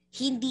ko,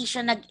 hindi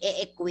siya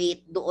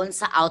nag-e-equate doon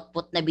sa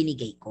output na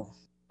binigay ko.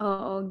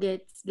 Oo,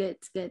 gets.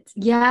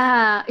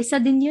 Yeah,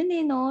 isa din yun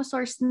no?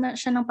 Source na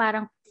siya ng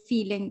parang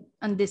feeling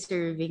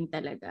undeserving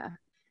talaga.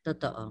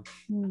 Totoo.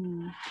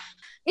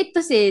 Ito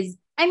sis,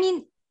 I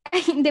mean,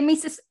 hindi, may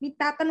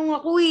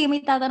tatanong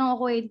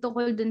ako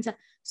tungkol dun sa,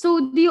 so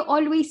do you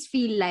always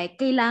feel like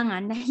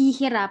kailangan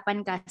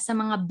nahihirapan ka sa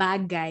mga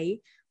bagay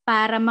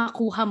para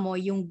makuha mo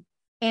yung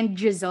end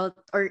result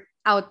or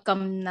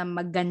outcome na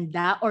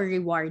maganda or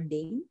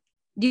rewarding?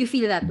 Do you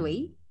feel that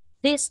way?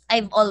 This,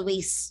 I've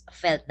always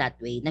felt that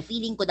way. Na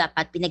feeling ko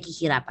dapat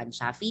pinaghihirapan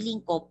siya.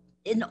 Feeling ko,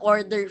 in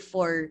order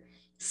for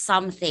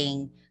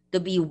something to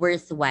be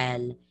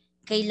worthwhile,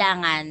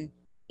 kailangan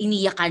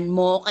iniyakan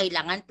mo,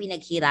 kailangan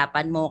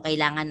pinaghirapan mo,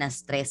 kailangan na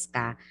stress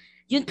ka.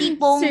 Yung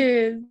tipong,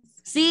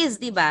 sis,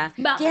 di ba?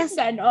 Bakit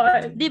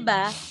ganon? Di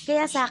ba?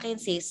 Kaya sa akin,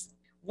 sis,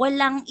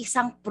 walang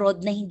isang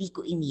prod na hindi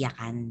ko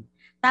iniyakan.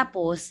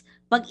 Tapos,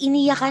 pag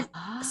iniyakan,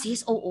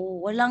 sis,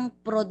 oo, walang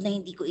prod na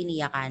hindi ko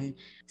iniyakan.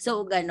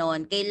 So,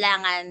 ganon.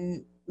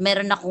 Kailangan,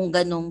 meron akong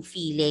ganong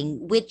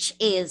feeling, which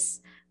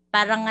is,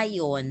 parang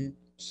ngayon,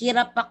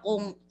 hirap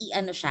akong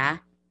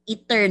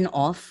i-turn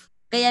off.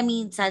 Kaya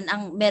minsan,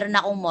 meron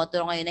akong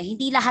motto ngayon na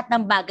hindi lahat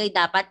ng bagay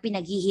dapat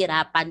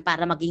pinaghihirapan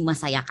para maging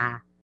masaya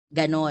ka.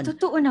 Ganon.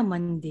 Totoo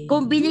naman din.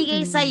 Kung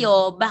binigay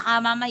sa'yo,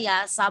 baka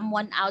mamaya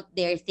someone out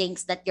there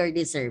thinks that you're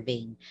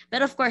deserving.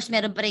 Pero of course,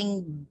 meron pa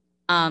rin,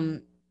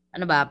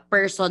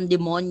 person,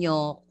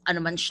 demonyo, ano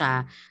man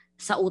siya,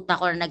 sa utak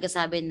ko na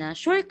nagsasabi na,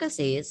 sure ka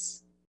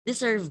sis,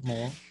 deserve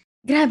mo.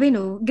 Grabe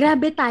no?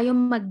 Grabe tayo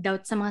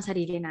mag-doubt sa mga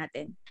sarili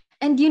natin.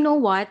 And you know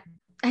what?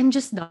 I'm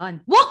just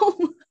done. Wow!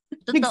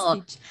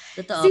 Totoo.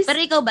 Totoo. Sis, pero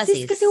ikaw ba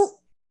sis? Kasi,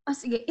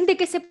 sige. Hindi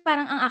kasi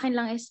parang ang akin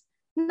lang is,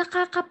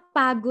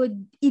 nakakapagod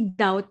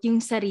i-doubt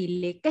yung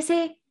sarili.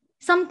 Kasi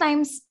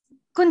sometimes,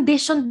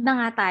 conditioned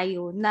na nga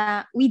tayo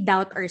na we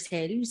doubt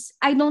ourselves.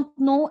 I don't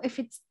know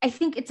if I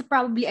think it's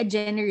probably a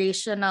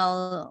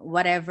generational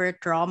whatever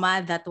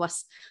trauma that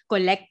was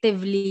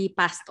collectively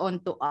passed on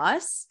to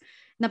us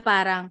na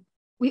parang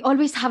we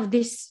always have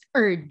this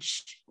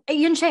urge.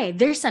 Yun siya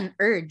there's an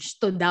urge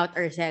to doubt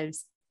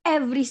ourselves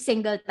every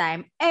single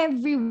time,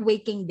 every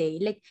waking day.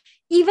 Like,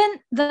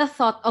 even the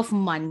thought of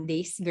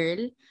Mondays,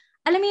 girl,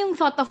 alam mo yung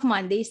thought of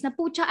Mondays na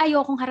putya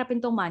ayokong harapin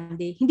tong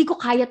Monday. Hindi ko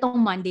kaya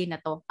tong Monday na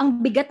to. Ang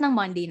bigat ng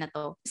Monday na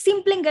to.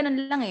 Simpleng ganun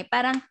lang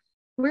Parang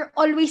we're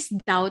always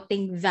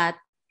doubting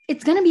that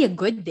it's gonna be a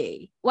good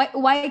day.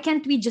 Why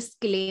can't we just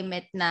claim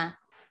it na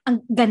ang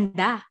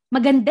ganda?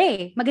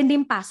 Maganda Maganda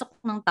yung pasok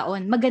ng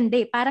taon.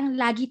 Maganda Parang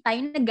lagi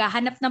tayong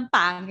naghahanap ng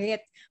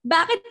pangit.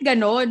 Bakit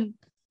ganon?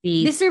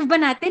 Deserve ba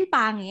natin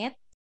pangit?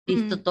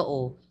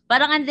 Totoo.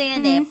 Parang ano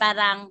yan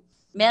parang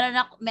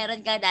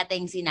meron ka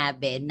dating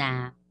sinabi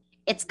na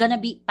it's gonna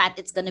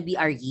be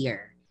our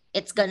year.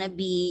 It's gonna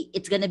be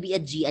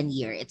a Gian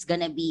year. It's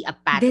gonna be a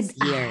Pat's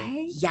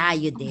year. Yeah,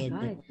 you did.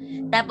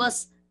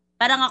 Tapos,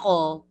 parang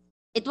ako,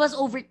 it was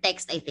over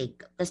text, I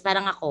think. Tapos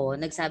parang ako,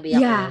 nagsabi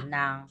ako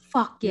ng,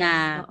 fuck yes. Na,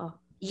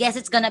 yes,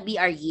 it's gonna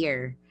be our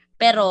year.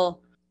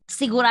 Pero,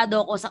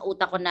 sigurado ako sa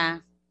utak ko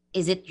na,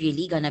 is it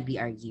really gonna be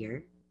our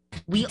year?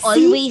 We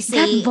always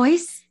say, that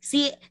voice?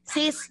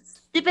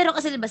 Pero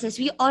kasi diba sis,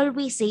 we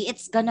always say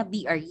it's gonna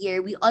be our year.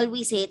 We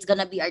always say it's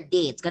gonna be our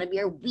day. It's gonna be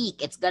our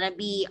week. It's gonna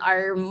be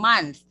our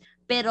month.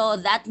 Pero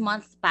that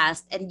month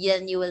passed and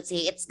then you will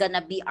say it's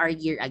gonna be our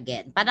year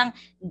again. Parang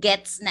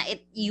gets na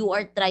you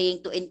are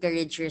trying to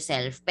encourage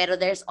yourself. Pero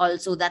there's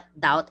also that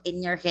doubt in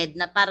your head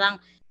na parang,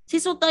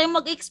 sis, huwag tayo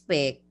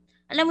mag-expect.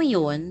 Alam mo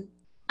yun?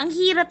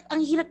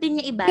 ang hirap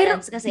din niya Pero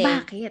i-balance kasi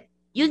bakit?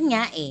 yun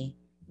nga eh.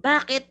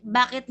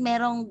 Bakit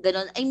merong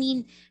ganun? I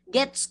mean,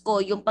 gets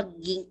ko yung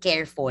pagiging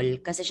careful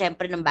kasi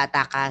syempre nung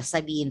bata ka,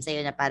 sabihin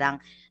sa'yo na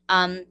parang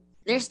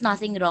there's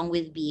nothing wrong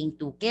with being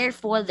too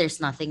careful.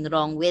 There's nothing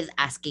wrong with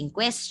asking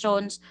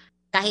questions.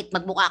 Kahit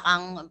magmukha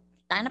kang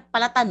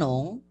pala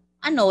tanong,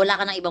 wala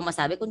ka nang ibang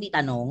masabi kundi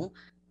tanong.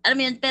 Alam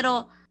mo yun,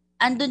 pero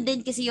andun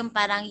din kasi yung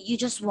parang you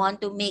just want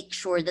to make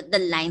sure that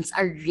the lines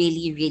are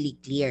really, really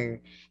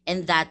clear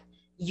and that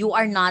you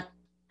are not,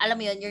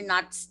 alam mo yun, you're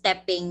not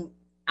stepping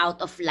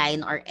out of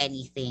line or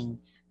anything.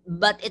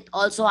 But it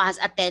also has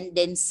a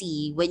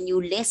tendency when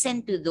you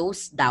listen to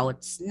those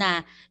doubts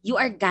na you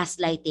are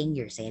gaslighting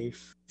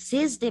yourself.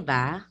 Sis, di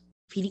ba?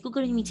 Feeling ko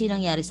ganun minsan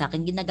nangyari sa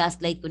akin.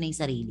 Ginagaslight ko na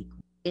yung sarili ko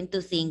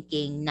into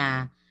thinking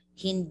na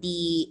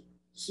hindi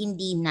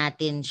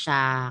natin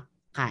siya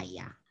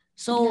kaya.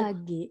 So,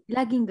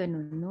 Laging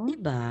ganun, no? di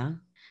ba?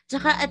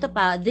 Tsaka ito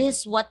pa,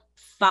 this what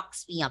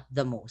fucks me up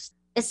the most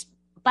is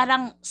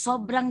parang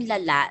sobrang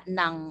lala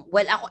ng,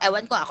 well,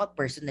 ako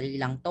personally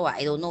lang to.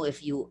 I don't know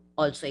if you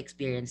also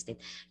experienced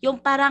it. Yung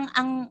parang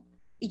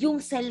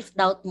yung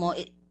self-doubt mo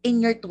in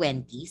your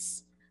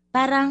 20s,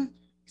 parang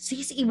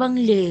sis, ibang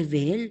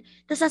level.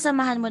 Tapos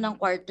sasamahan mo ng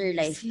quarter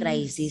life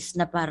crisis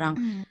na parang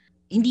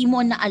hindi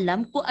mo na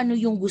alam kung ano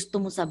yung gusto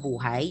mo sa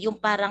buhay. Yung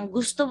parang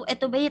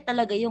ito ba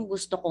talaga yung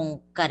gusto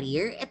kong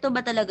career? Ito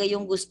ba talaga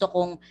yung gusto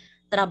kong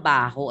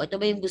trabaho? Ito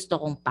ba yung gusto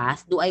kong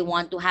path? Do I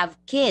want to have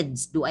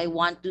kids? Do I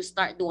want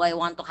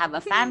to have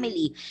a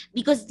family?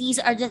 Because these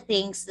are the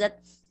things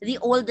that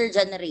the older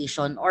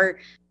generation or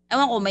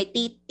ewan ko, may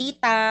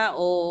tita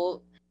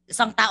o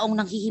isang taong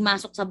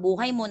nanghihimasok sa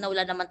buhay mo na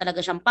wala naman talaga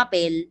siyang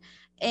papel,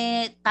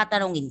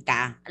 tatanungin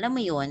ka. Alam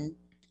mo yun?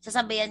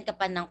 Sasabayan ka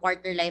pa ng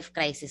quarter life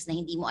crisis na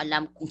hindi mo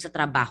alam kung sa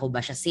trabaho ba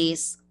siya,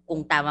 sis,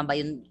 kung tama ba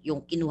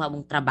yung kinuha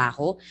mong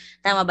trabaho,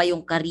 tama ba yung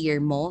career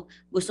mo,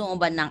 gusto mo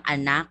ba ng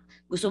anak,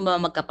 gusto mo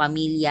ba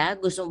magkapamilya,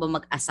 gusto mo ba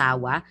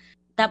mag-asawa,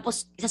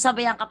 tapos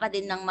sasabayan ka pa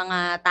din ng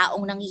mga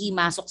taong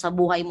nanghihimasok sa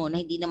buhay mo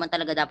na hindi naman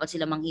talaga dapat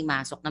sila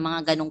manghimasok na mga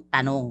ganong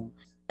tanong.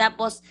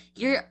 Tapos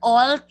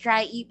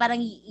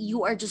parang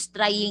you are just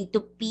trying to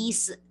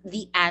piece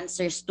the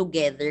answers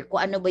together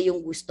kung ano ba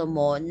yung gusto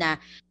mo na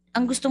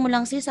ang gusto mo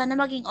lang sis, sana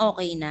maging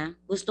okay na.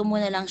 Gusto mo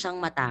na lang siyang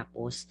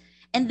matapos.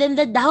 And then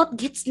the doubt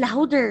gets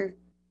louder.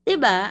 'Di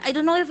ba? I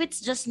don't know if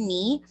it's just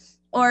me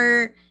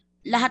or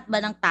lahat ba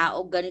ng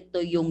tao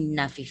ganito yung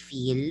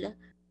nafe-feel.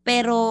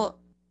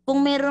 Pero kung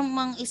merong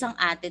mang isang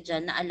ate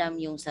dyan na alam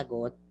yung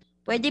sagot,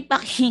 pwede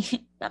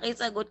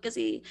pakisagot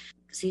kasi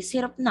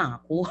sirap na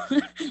ako.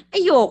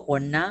 Ayoko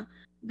na.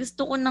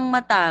 Gusto ko nang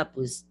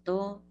matapos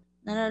to.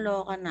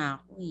 Nalaloka na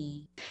ako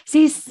eh.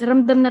 Sis,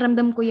 ramdam na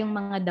ramdam ko yung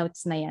mga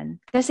doubts na yan.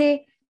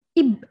 Kasi,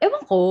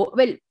 ewan ko,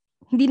 well,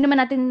 hindi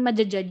naman natin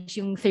ma-judge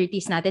yung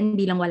 30s natin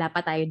bilang wala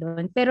pa tayo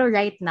doon. Pero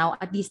right now,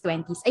 at these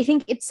 20s, I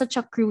think it's such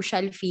a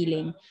crucial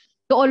feeling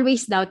to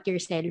always doubt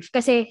yourself.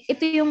 Kasi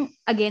ito yung,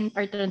 again,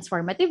 our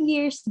transformative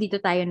years. Dito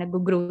tayo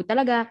nag-grow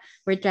talaga.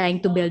 We're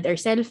trying to build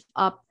ourselves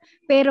up.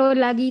 Pero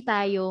lagi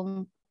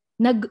tayong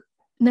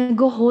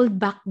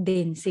nag-hold back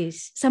din,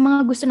 sis, sa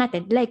mga gusto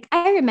natin. Like,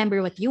 I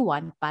remember what you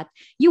want, Pat.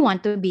 You want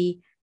to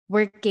be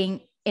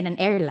working in an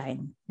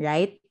airline,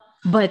 right?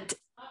 But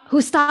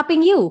who's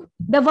stopping you?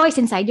 The voice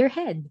inside your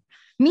head.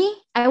 Me,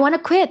 I want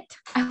to quit.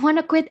 I want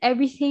to quit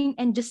everything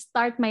and just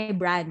start my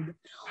brand.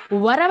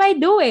 What am I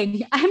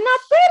doing? I'm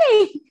not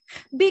quitting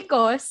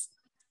because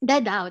the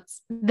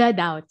doubts.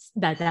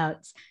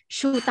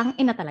 Shoot, ang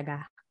ina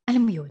talaga.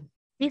 Alam mo yun?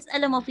 This,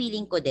 alam mo,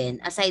 feeling ko din,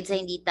 aside sa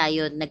hindi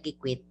tayo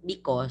nag-quit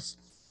because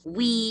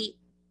we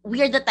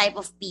are the type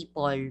of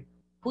people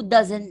who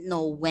doesn't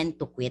know when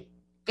to quit.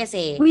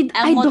 Kasi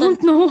I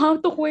don't know how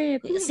to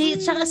quit.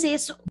 Tsaka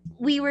sis,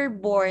 we were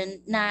born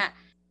na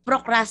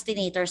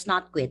procrastinators,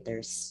 not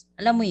quitters.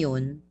 Alam mo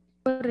yun?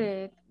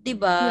 Correct.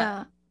 Diba?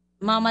 Yeah.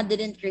 Mama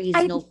didn't raise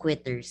no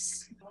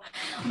quitters.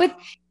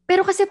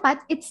 Pero kasi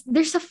Pat,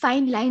 there's a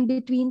fine line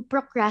between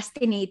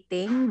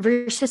procrastinating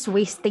versus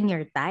wasting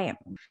your time.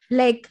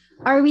 Like,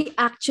 are we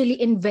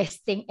actually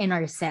investing in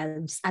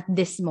ourselves at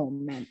this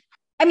moment?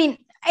 I mean,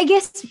 I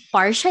guess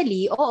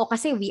partially, oo,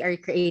 kasi we are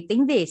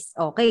creating this.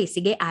 Okay,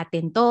 sige,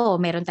 atin to.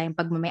 Meron tayong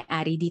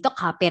pagmamayari dito,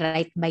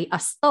 copyright by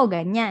us to,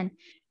 ganyan.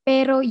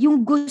 Pero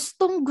yung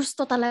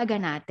gustong-gusto talaga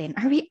natin,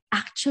 are we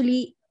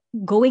actually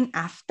going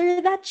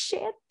after that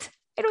shit?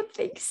 I don't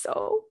think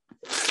so.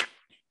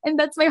 And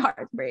that's my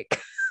heartbreak.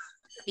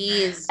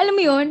 Please. Alam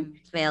mo yun?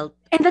 Felt.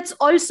 And that's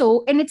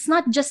also, and it's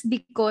not just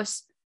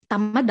because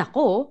tamad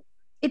ako,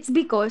 it's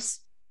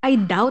because I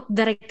doubt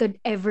that I could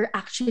ever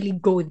actually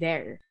go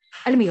there.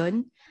 Alam mo yun?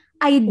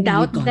 I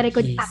doubt that I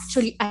could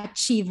actually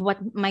achieve what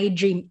my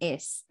dream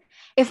is.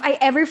 If I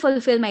ever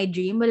fulfill my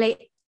dream,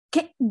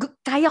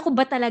 kaya ko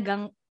ba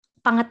talagang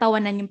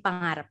pangatawanan yung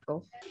pangarap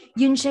ko?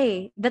 Yun siya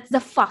eh. That's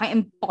the fucking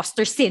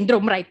imposter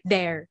syndrome right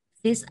there.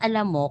 Sis,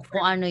 alam mo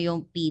kung ano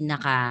yung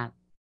pinaka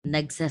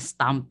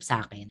nagsastamp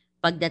sa akin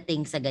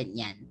pagdating sa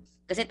ganyan.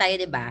 Kasi tayo,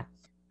 di ba,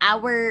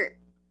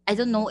 I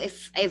don't know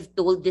if I've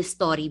told this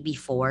story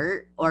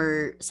before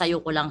or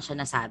sa'yo ko lang siya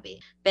nasabi.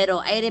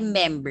 Pero I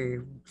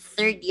remember,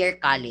 third year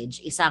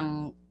college,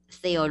 isang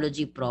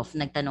theology prof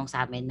nagtanong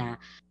sa amin na,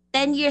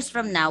 10 years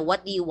from now,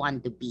 what do you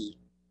want to be?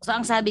 So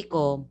ang sabi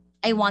ko,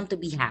 I want to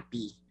be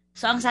happy.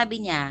 So ang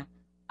sabi niya,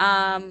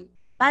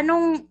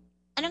 paanong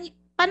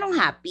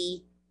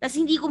happy? Tapos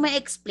hindi ko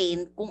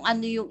ma-explain kung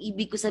ano yung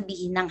ibig ko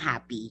sabihin ng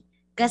happy.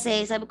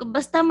 Kasi sabi ko,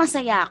 basta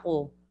masaya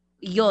ako.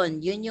 Yun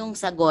yung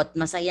sagot.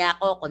 Masaya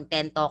ako,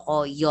 kontento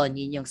ako, yun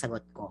yung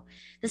sagot ko.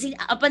 Kasi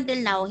up until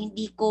now,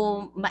 hindi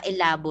ko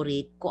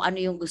ma-elaborate kung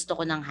ano yung gusto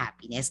ko ng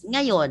happiness.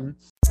 Ngayon,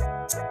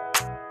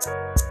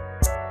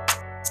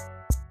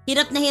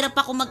 hirap na hirap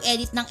ako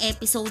mag-edit ng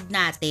episode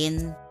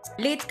natin.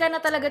 Late ka na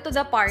talaga to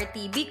the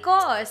party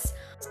because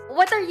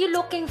what are you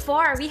looking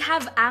for? We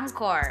have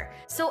Anchor.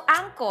 So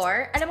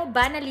Anchor, alam mo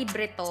ba na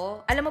libre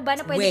to? Alam mo ba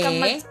na pwede kang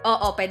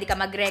pwede ka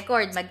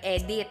mag-record,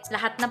 mag-edit,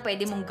 lahat na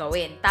pwede mong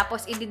gawin.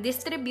 Tapos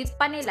i-distribute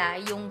pa nila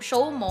yung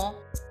show mo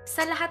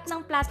sa lahat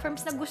ng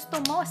platforms na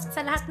gusto mo,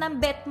 sa lahat ng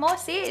bet mo,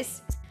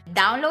 sis.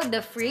 Download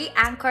the free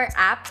Anchor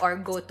app or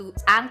go to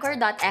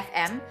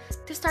anchor.fm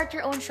to start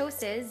your own show,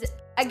 sis.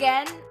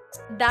 Again,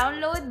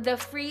 download the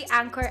free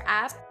Anchor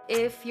app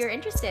if you're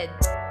interested.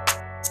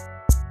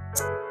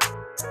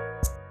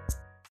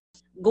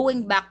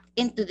 Going back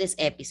into this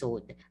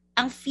episode,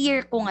 ang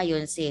fear ko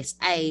ngayon, sis,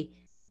 ay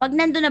pag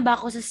nandun na ba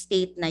ako sa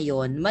state na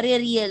yon,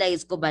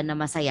 marirealize ko ba na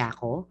masaya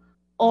ko?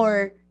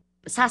 Or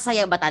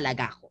sasaya ba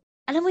talaga ako?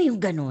 Alam mo yung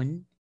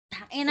ganun?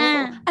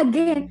 Tangina.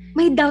 Again,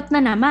 may doubt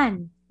na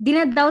naman.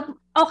 Dinadoubt,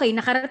 okay,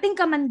 nakarating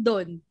ka man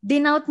doon,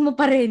 dinoubt mo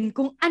pa rin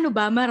kung ano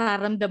ba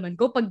mararamdaman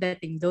ko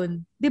pagdating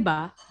doon. 'Di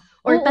ba?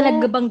 Or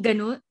talaga bang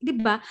gano'n? 'Di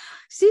ba?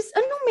 Sis,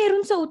 anong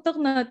meron sa utak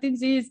natin,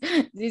 sis?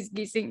 Sis,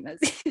 gising na,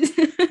 sis.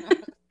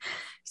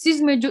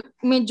 Sis,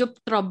 medyo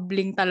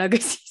troubling talaga,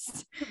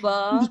 sis.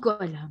 Diba? Hindi ko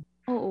alam.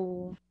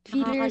 Oo.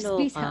 Feelers,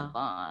 please help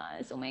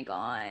us. Oh my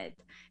God.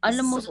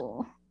 Alam mo,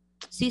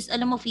 sis,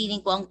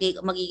 feeling ko ang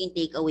magiging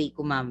takeaway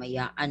ko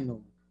mamaya,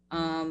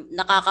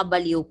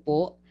 nakakabaliw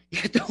po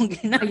itong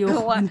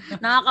ginagawa.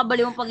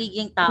 Nakakabaliw ang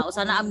pagiging tao.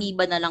 Sana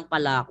amoeba na lang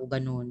pala ako,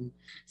 ganun.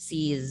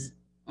 Sis,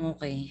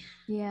 okay.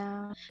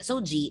 Yeah.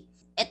 So, G,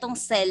 etong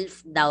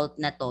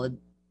self-doubt na to,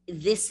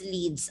 this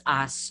leads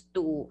us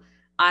to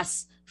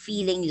us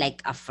feeling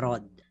like a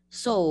fraud.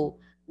 So,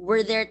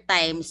 were there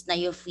times na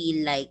you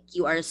feel like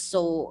you are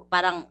so,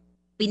 parang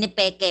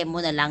pinipeke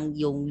mo na lang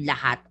yung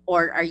lahat?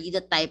 Or are you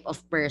the type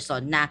of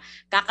person na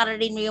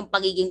kakararin mo yung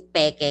pagiging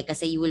peke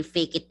kasi you will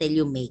fake it till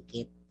you make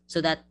it? So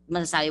that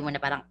masasabi mo na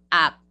parang,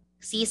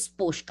 sis,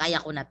 push, kaya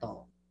ko na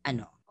to.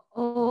 Ano?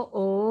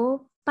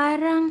 Oo.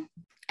 Parang,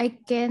 I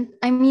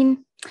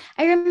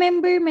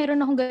remember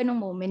meron akong ganong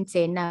moments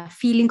na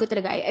feeling ko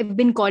talaga, I've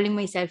been calling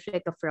myself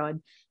like a fraud.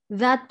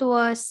 That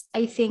was,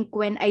 I think,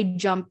 when I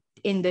jumped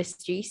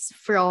industries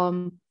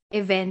from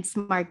events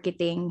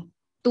marketing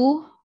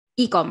to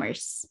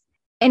e-commerce.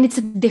 And it's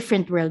a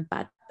different world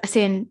path. As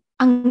in,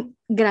 ang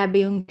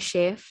grabe yung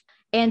shift.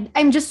 And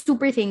I'm just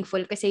super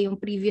thankful kasi yung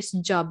previous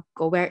job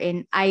ko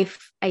wherein I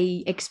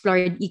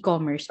explored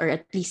e-commerce, or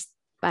at least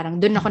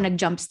parang doon ako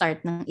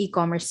nag-jumpstart ng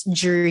e-commerce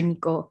journey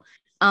ko.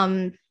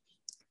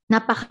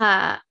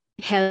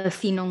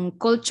 Napaka-healthy nung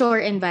culture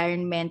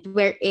environment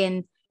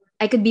wherein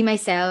I could be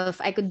myself.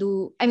 I could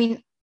do,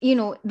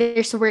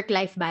 there's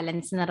work-life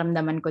balance na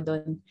naramdaman ko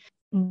doon.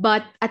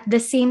 But at the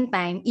same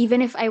time,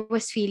 even if I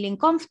was feeling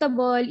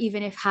comfortable,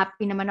 even if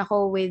happy naman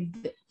ako with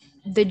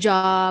the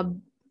job,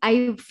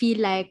 I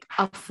feel like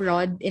a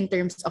fraud in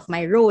terms of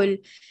my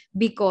role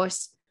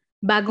because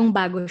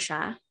bagong-bago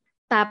siya.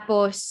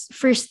 Tapos,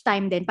 first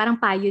time din, parang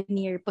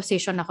pioneer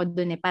position ako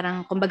dun .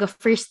 Parang, kumbaga,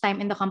 first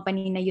time in the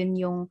company na yun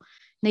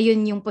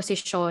yung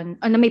position,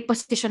 o na may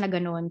position na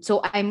ganun. So,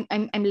 I'm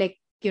like,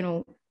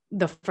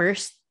 the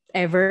first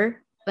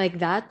ever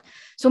like that.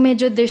 So,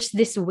 medyo there's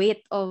this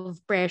weight of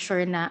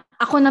pressure na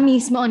ako na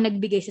mismo ang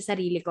nagbigay sa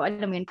sarili ko.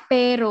 Alam mo yun.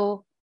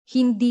 Pero,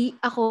 hindi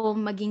ako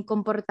maging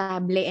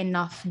komportable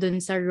enough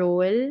dun sa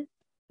role.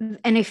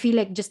 And I feel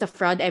like just a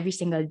fraud every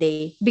single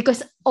day.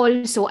 Because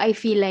also, I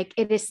feel like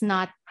it is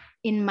not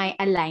in my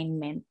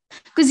alignment.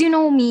 Because you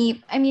know me,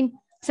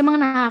 sa mga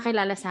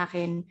nakakilala sa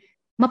akin,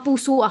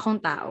 mapuso akong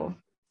tao.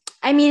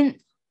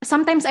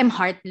 Sometimes I'm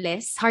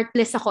heartless.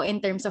 Heartless ako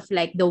in terms of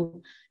like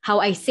how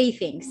I say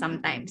things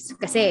sometimes.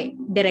 Kasi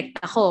direct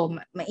ako,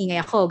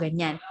 maingay ako,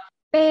 ganyan.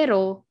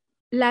 Pero,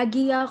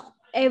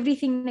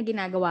 everything na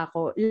ginagawa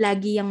ko,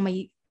 lagi yung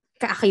may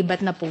kaakibat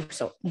na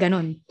puso.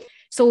 Ganun.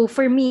 So,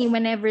 for me,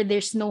 whenever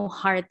there's no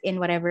heart in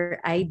whatever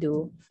I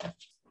do,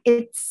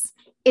 it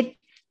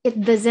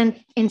doesn't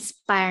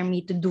inspire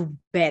me to do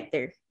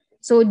better.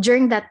 So,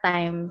 during that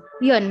time,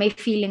 yun, may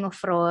feeling of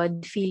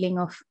fraud, feeling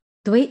of,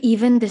 do I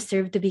even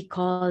deserve to be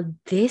called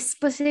this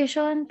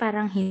position?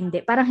 Parang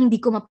hindi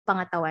ko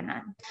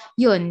mapangatawanan.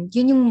 Yun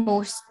yung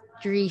most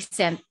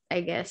recent,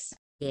 I guess.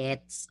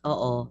 Gets,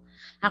 oo.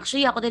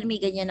 Actually, ako din may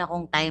ganyan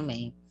akong time .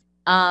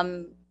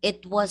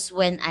 It was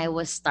when I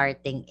was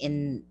starting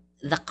in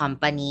the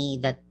company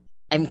that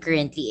I'm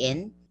currently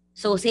in.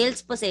 So,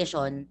 sales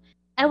position,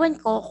 ewan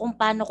ko kung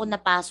paano ko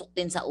napasok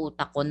din sa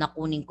utak ko na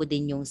kunin ko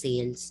din yung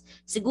sales.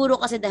 Siguro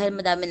kasi dahil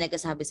madami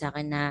nagsasabi sa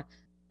akin na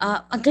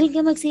ang galing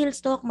ka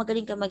mag-sales talk,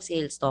 magaling ka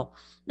mag-sales talk.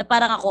 Na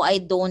parang ako, I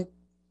don't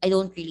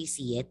really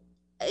see it.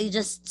 I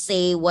just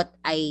say what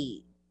I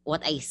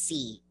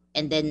see.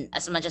 And then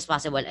as much as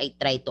possible, I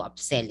try to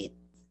upsell it.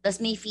 Tapos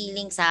may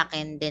feeling sa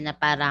akin din na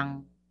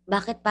parang,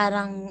 bakit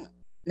parang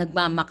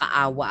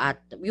nagmamakaawa at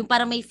yung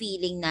parang may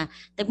feeling na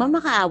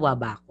nagmamakaawa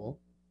ba ako?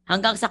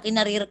 Hanggang sa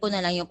kinarir ko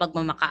na lang yung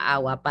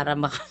pagmamakaawa para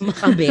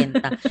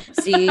makabenta.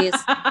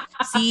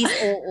 Sis,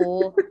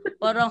 oo.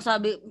 Parang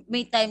sabi,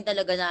 may time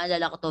talaga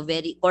naalala ko to,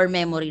 very core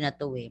memory na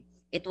to eh.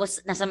 It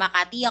was, nasa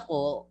Makati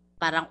ako,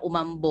 parang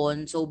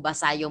umambon, so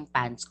basa yung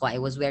pants ko. I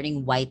was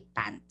wearing white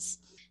pants.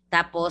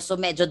 Tapos, so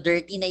medyo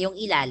dirty na yung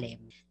ilalim.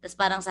 Tapos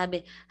parang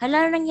sabi,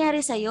 hala, ano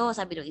nangyari sa'yo?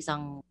 Sabi ng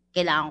isang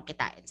kailangan kong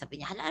kitain. Sabi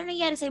niya, hala, ano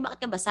nangyari sa'yo? Bakit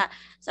ka basa?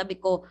 Sabi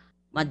ko,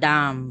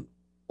 Madam,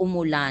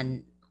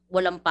 umulan,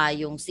 walang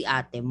payong si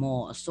ate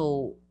mo.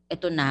 So,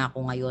 eto na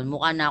ako ngayon.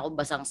 Mukha na ako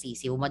basang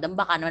sisiw. Madam,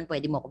 baka naman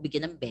pwede mo ako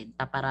bigyan ng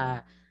benta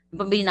para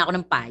pambili na ako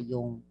ng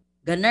payong.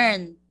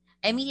 Ganun.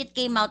 I mean, it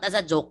came out as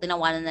a joke.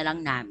 Tinawanan na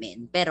lang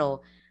namin.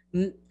 Pero,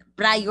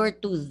 prior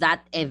to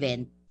that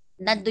event,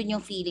 nandun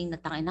yung feeling na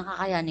tangay,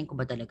 nakakayanin ko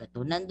ba talaga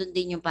to? Nandun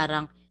din yung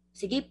parang,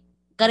 sige,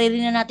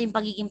 karirin na natin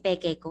pagiging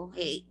peke ko.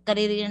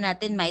 Karirin na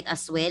natin might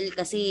as well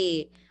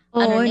kasi,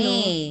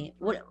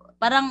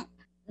 parang,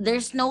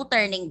 there's no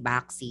turning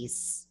back,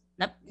 sis.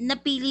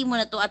 Napili mo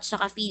na to at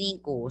saka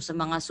feeling ko sa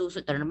mga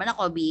susunod. Naman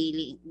ako,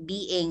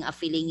 being a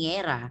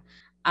feelingera,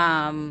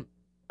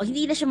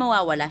 hindi na siya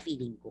mawawala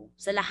feeling ko.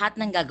 Sa lahat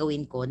ng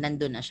gagawin ko,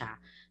 nandun na siya.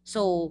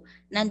 So,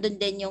 nandun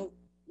din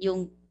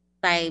yung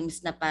times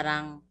na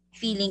parang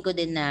feeling ko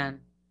din na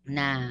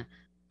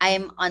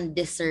I'm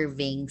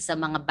undeserving sa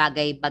mga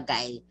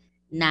bagay-bagay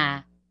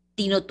na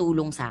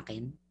tinutulong sa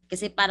akin.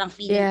 Kasi parang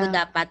feeling ko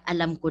dapat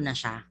alam ko na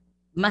siya.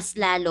 Mas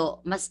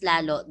lalo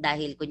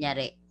dahil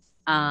kunyari,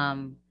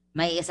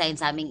 may assign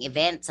sa aming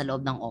event sa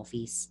loob ng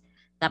office.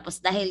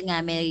 Tapos dahil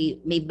nga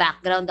may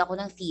background ako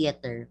ng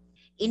theater,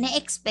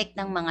 ine-expect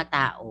ng mga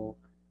tao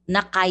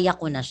na kaya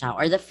ko na siya.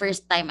 Or the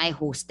first time I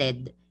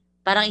hosted,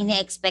 parang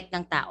ine-expect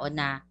ng tao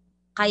na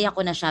kaya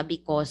ko na siya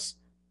because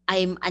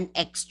I'm an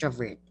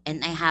extrovert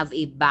and I have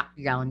a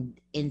background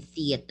in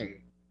theater.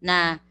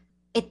 Na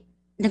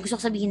gusto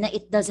ko sabihin na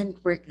it doesn't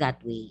work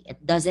that way.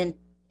 It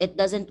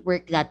doesn't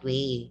work that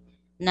way.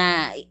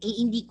 Na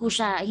hindi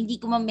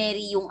ko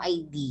ma-marry yung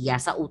idea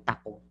sa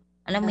utak ko.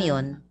 Alam mo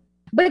yun?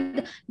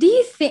 But do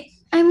you think,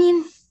 I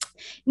mean,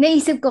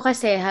 naisip ko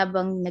kasi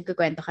habang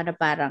nagkukwento ka na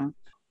parang,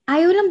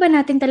 ayaw lang ba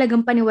natin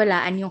talagang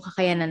paniwalaan yung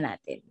kakayanan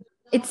natin?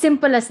 It's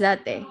simple as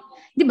that eh.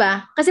 'Di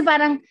ba? Kasi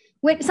parang,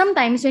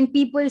 sometimes when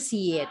people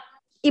see it,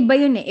 iba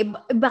yun eh.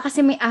 Iba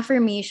kasi may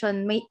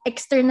affirmation, may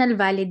external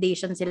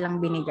validation silang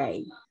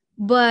binigay.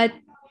 But,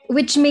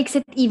 which makes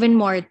it even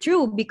more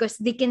true because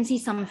they can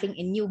see something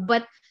in you.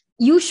 But,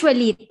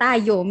 usually,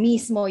 tayo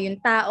mismo, yung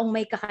taong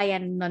may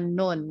kakayanan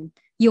nun,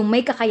 yung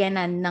may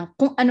kakayanan ng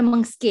kung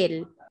anumang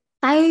skill,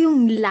 tayo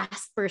yung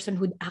last person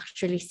who'd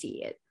actually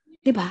see it.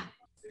 Diba?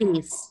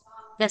 Please.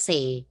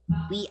 Kasi,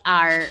 we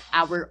are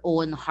our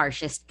own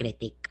harshest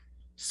critic.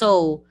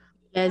 So,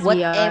 yes,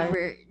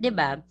 whatever,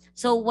 diba?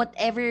 So,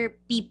 whatever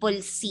people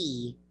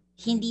see,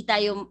 hindi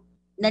tayo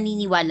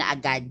naniniwala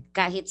agad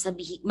kahit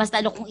sabihin, mas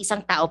lalo kung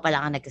isang tao pa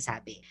lang ang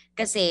nagsasabi.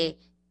 Kasi,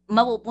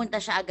 mapupunta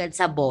siya agad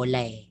sa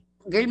bola eh.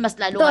 Girl, mas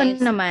lalo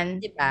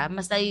naman. Diba?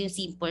 Mas lalo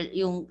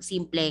yung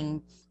simpleng,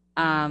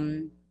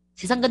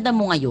 sis, ang ganda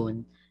mo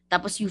ngayon.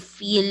 Tapos you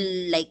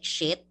feel like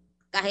shit.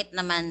 Kahit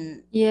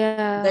naman,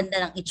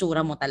 ganda ng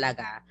itsura mo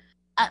talaga.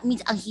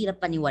 Ang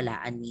hirap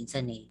paniwalaan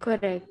minsan eh.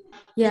 Correct.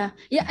 Yeah.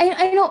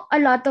 I know a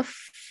lot of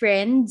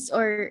friends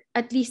or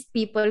at least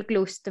people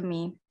close to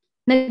me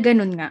na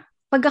ganun nga.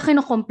 Pagka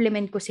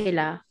kino-compliment ko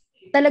sila,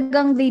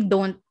 talagang they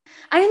don't.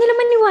 Ayaw nila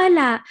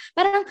maniwala.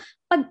 Parang,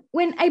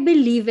 when I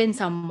believe in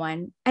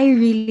someone, I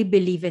really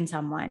believe in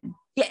someone.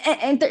 Yeah,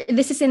 and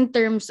this is in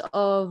terms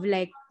of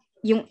like,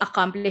 yung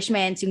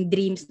accomplishments, yung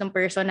dreams ng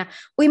person na,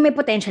 uy, may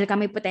potential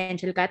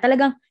ka.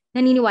 Talagang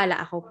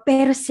naniniwala ako.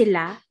 Pero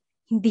sila,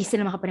 hindi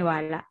sila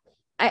makapaniwala.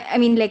 I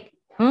mean like,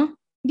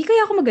 hindi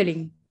kaya ako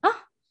magaling?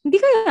 Hindi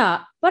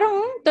kaya. Parang,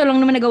 ito lang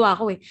naman nagawa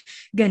ko eh.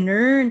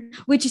 Ganun.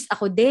 Which is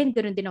ako din.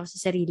 Ganun din ako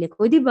sa sarili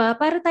ko. Diba?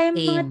 Para tayo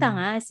mga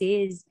tanga,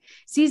 sis.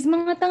 Sis,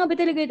 mga tanga ba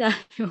talaga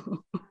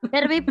tayo?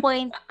 Pero may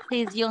point,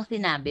 sis, yung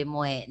sinabi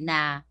mo eh,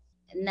 na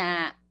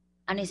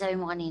ano yung sabi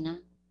mo kanina?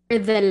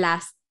 We're the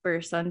last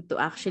person to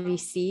actually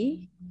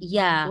see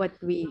what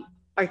we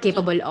are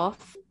capable of.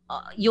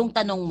 Yung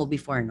tanong mo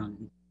before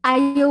nun.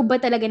 Ayaw ba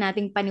talaga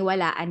nating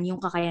paniwalaan yung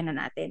kakayanan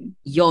natin?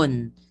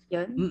 Yon.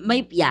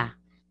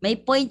 May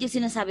point yung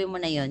sinasabi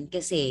mo na yon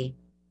kasi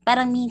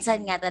parang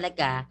minsan nga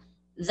talaga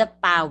the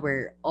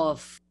power of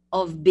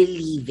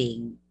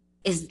believing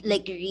is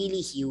like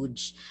really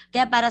huge.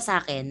 Kaya para sa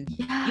akin,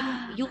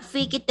 yung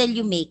fake it till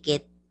you make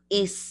it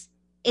is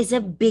a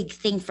big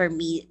thing for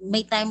me.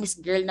 May times,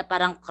 girl, na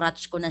parang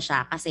crutch ko na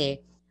siya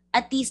kasi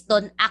at least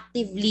doon,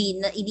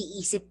 actively na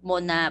iniisip mo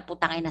na,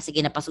 putangay na,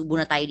 sige, napasubo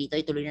na tayo dito,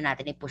 ituloy na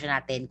natin, i-push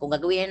na natin. Kung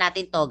gagawin na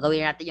natin to,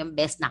 gawin na natin yung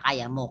best na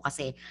kaya mo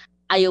kasi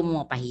ayaw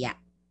mo mapahiya.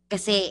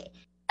 Kasi,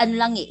 ano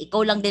lang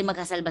ikaw lang din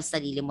magkasalba sa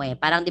sarili mo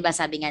Parang, di ba,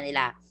 sabi nga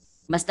nila,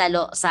 mas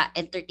lalo sa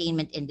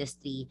entertainment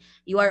industry,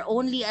 you are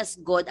only as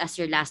good as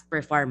your last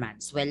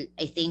performance. Well,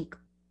 I think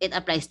it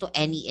applies to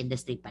any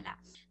industry pala.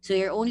 So,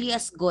 you're only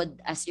as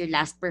good as your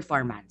last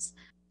performance.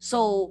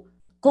 So,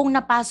 kung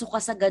napasok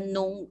ka sa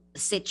ganong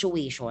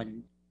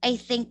situation, I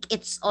think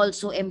it's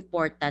also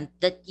important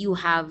that you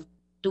have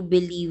to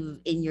believe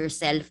in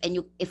yourself,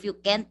 and if you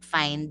can't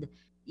find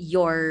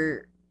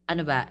your,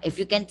 if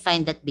you can't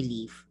find that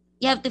belief,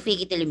 you have to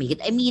fake it till you make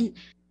it. I mean,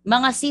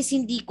 mga sis,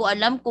 hindi ko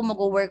alam kung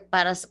mag-work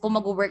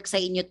sa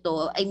inyo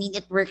to. I mean,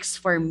 it works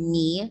for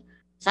me.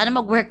 Sana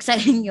mag-work sa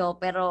inyo,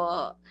 pero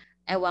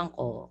ewan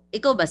ko.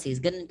 Ikaw ba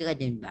sis? Ganun ka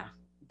din ba?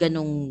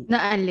 Ganung,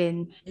 Na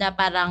alin? na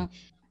parang,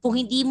 kung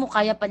hindi mo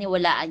kaya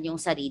paniwalaan yung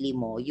sarili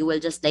mo, you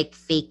will just like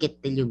fake it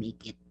till you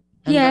make it.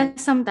 Yeah,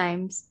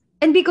 sometimes.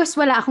 And because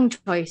wala akong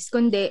choice,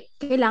 kundi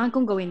kailangan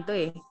kong gawin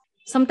to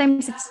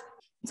Sometimes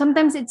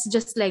it's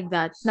just like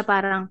that, na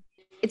parang,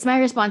 it's my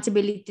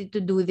responsibility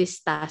to do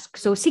this task.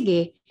 So,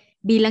 sige,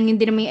 bilang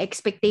yun din naman yung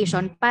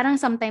expectation, parang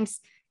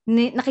sometimes,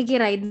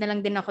 nakikiride na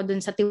lang din ako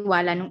dun sa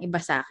tiwala ng iba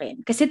sa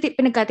akin. Kasi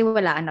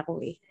pinagkatiwalaan ako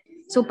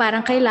So,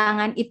 parang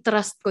kailangan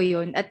i-trust ko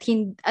yun at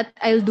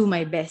I'll do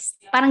my best.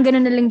 Parang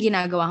ganun na lang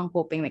ginagawa ang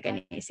coping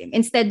mechanism.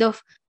 Instead of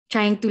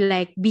trying to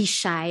like be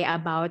shy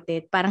about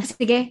it, parang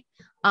sige,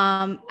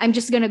 I'm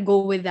just gonna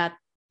go with that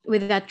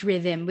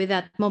rhythm, with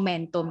that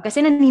momentum. Kasi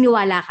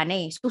naniniwala ka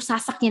na So,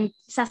 sasakyan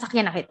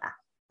na kita.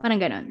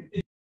 Parang ganun.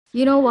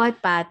 You know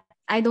what, Pat?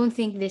 I don't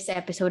think this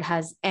episode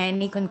has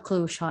any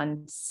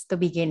conclusions to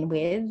begin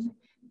with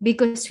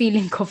because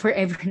feeling ko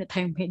forever na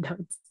tayo may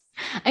doubts.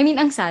 I mean,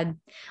 ang sad.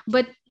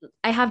 But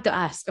I have to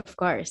ask, of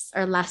course,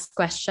 our last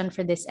question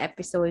for this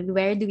episode.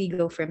 Where do we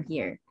go from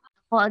here?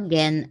 Well,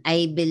 again,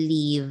 I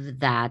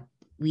believe that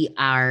we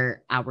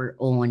are our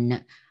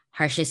own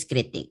harshest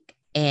critic.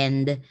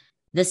 And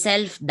the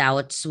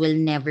self-doubts will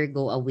never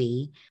go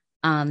away.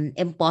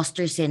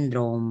 Imposter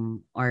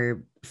syndrome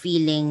or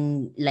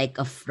feeling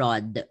like a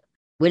fraud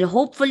will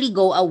hopefully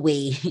go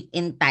away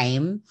in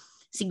time.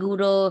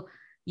 Siguro,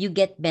 you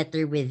get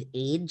better with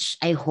age.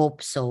 I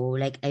hope so.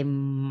 Like, I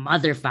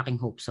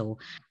motherfucking hope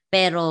so.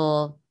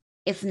 Pero,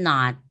 if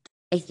not,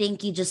 I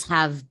think you just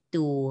have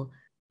to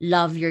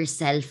love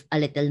yourself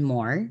a little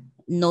more,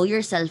 know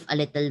yourself a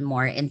little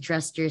more, and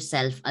trust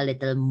yourself a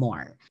little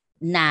more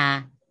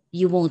na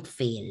you won't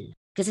fail.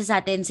 Kasi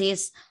sa atin,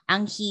 sis,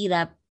 ang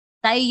hirap.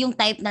 Tayo yung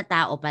type na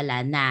tao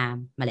pala na,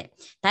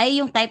 tayo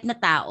yung type na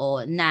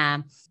tao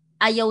na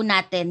ayaw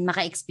natin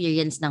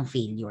maka-experience ng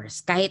failures.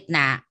 Kahit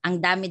na ang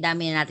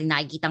dami-dami na natin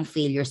nakikitang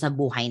failure sa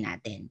buhay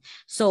natin.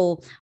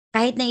 So,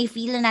 kahit na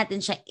i-feel na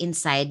natin siya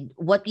inside,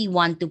 what we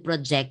want to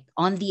project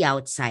on the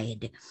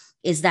outside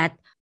is that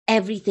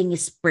everything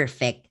is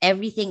perfect,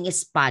 everything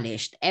is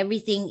polished,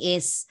 everything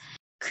is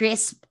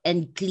crisp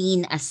and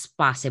clean as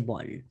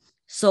possible.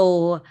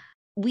 So,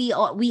 we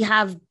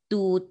have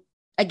to,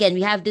 again,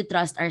 we have to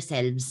trust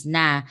ourselves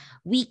na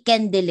we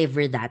can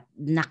deliver that,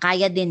 na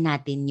kaya din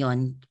natin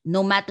yon.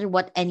 No matter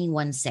what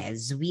anyone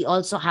says, we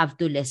also have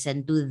to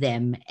listen to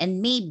them and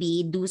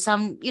maybe do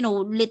some,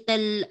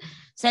 little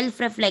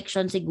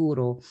self-reflection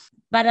siguro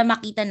para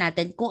makita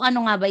natin kung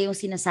ano nga ba yung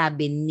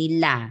sinasabi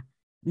nila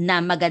na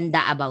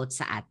maganda about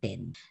sa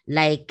atin.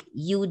 Like,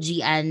 you,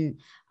 Gian,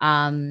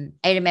 I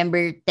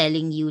remember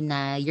telling you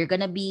na you're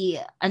gonna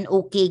be an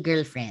okay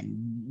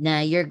girlfriend,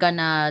 na you're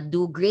gonna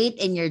do great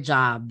in your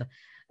job,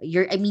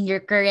 your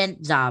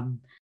current job,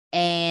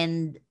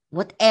 and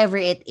whatever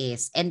it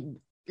is.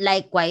 And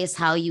likewise,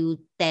 how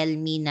you tell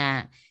me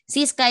na,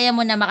 sis, kaya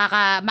mo na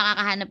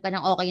makakahanap ka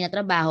ng okay na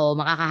trabaho,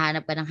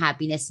 makakahanap ka ng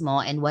happiness mo,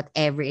 and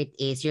whatever it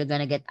is, you're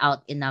gonna get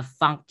out of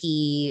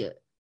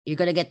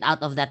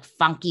that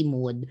funky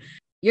mood.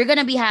 You're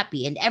gonna be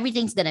happy and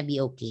everything's gonna be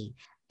okay.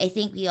 I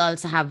think we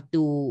also have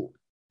to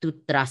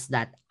trust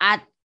that.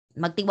 At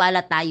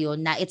magtiwala tayo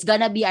na it's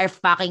gonna be our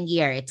fucking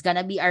year. It's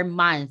gonna be our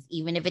month,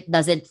 even if it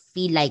doesn't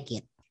feel like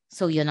it.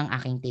 So, yun ang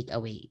aking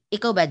takeaway.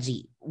 Ikaw ba,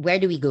 G? Where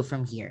do we go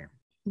from here?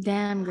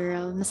 Damn,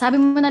 girl. Nasabi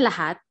mo na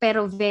lahat,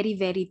 pero very,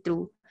 very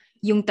true.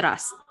 Yung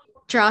trust.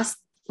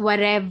 Trust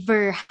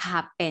whatever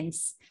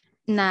happens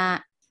na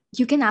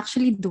you can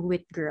actually do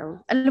it, girl.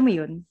 Alam mo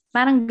yun?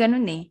 Parang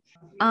ganun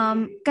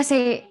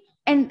Kasi,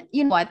 and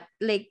you know what?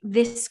 Like,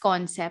 this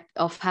concept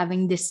of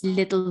having this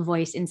little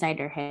voice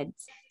inside our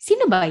heads.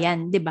 Sino ba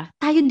yan? Diba?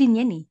 Tayo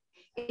din yan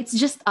It's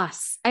just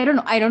us. I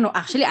don't know.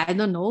 Actually, I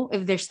don't know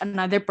if there's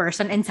another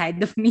person inside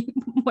of me.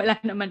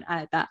 Wala naman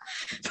ata.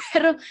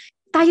 Pero,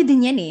 tayo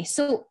din yan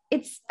So,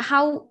 it's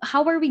how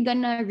are we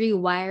gonna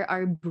rewire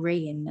our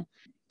brain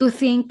to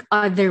think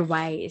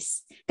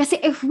otherwise. Kasi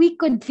if we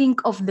could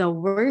think of the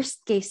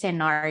worst case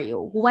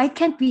scenario, why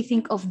can't we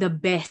think of the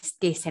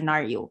best case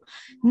scenario?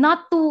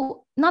 Not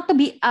to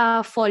be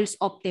a false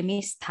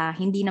optimist, ha.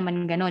 Hindi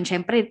naman ganoon.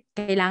 Syempre,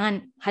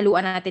 kailangan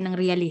haluan natin ng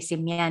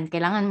realism yan.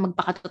 Kailangan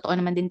magpakatotoo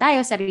naman din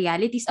tayo sa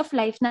realities of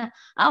life na,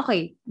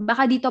 okay,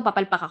 baka dito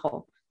papalpak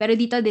ako. Pero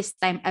dito, this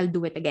time, I'll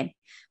do it again.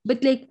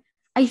 But like,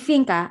 I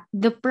think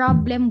the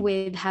problem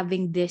with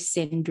having this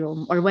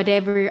syndrome or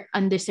whatever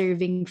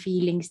undeserving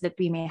feelings that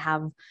we may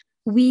have,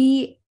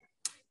 we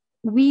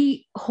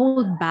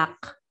hold back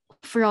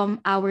from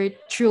our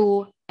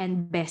true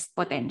and best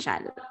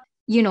potential.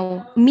 You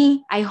know,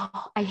 me, I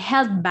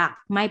held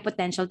back my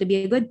potential to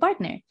be a good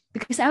partner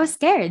because I was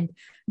scared.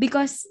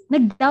 Because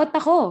nag-doubt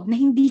ako na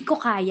hindi ko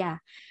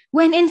kaya.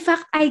 When in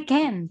fact, I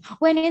can.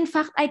 When in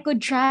fact, I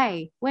could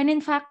try. When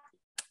in fact,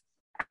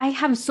 I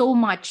have so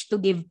much to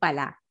give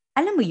pala.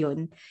 Alam mo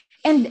yun?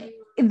 And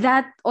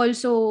that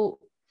also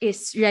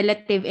is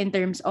relative in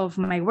terms of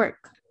my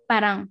work.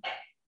 Parang,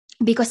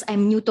 because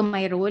I'm new to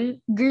my role,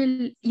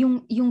 girl,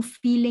 yung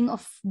feeling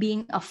of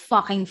being a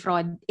fucking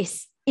fraud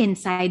is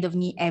inside of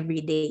me every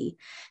day.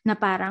 Na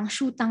parang,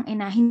 shootang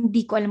ina,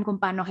 hindi ko alam kung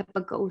paano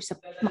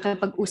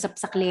makipag-usap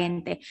sa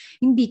kliyente.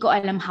 Hindi ko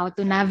alam how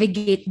to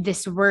navigate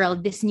this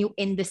world, this new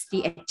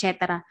industry,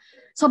 etc.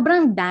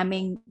 Sobrang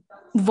daming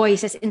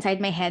voices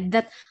inside my head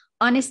that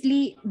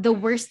honestly, the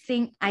worst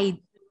thing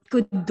I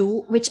could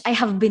do, which I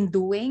have been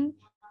doing,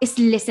 is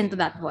listen to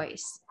that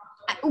voice.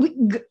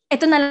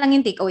 Ito na lang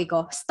yung takeaway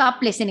ko.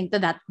 Stop listening to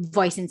that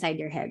voice inside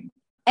your head.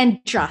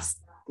 And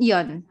trust.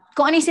 Yun.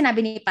 Kung ano yung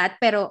sinabi ni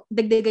Pat, pero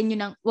dagdagan nyo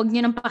nang, wag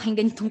nyo nang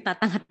pakinggan itong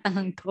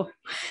tatangat-tangang to.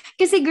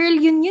 Kasi girl,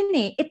 yun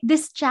eh. It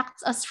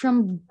distracts us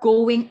from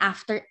going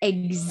after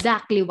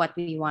exactly what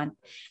we want.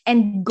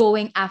 And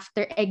going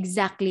after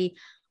exactly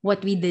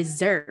what we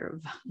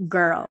deserve.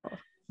 Girl.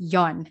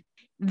 Yon.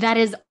 That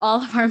is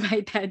all for my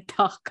TED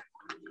Talk.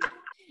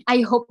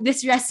 I hope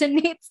this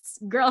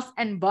resonates, girls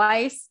and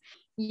boys.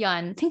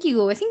 Yan. Thank you.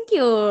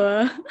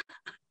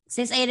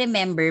 Since I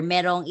remember,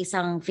 merong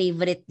isang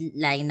favorite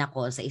line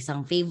ako sa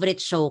isang favorite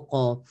show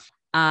ko.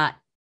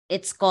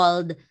 It's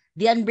called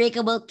The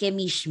Unbreakable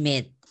Kimmy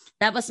Schmidt.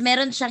 Tapos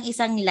meron siyang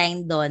isang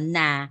line doon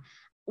na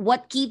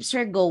what keeps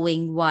her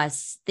going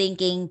was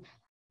thinking,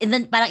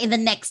 parang in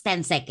the next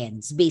 10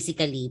 seconds,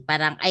 basically.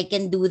 Parang, I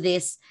can do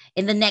this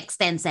in the next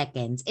 10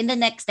 seconds, in the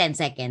next 10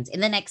 seconds,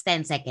 in the next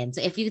 10 seconds.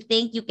 So if you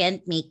think you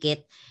can't make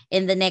it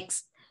in the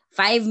next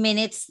 5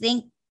 minutes,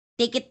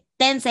 take it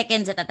 10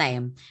 seconds at a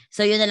time.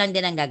 So yun na lang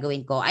din ang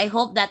gagawin ko. I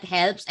hope that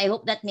helps. I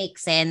hope that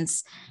makes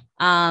sense.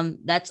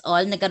 That's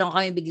all. Nagkaroon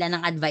kami bigla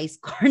ng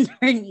advice corner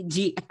ni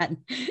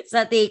Gian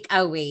sa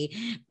takeaway.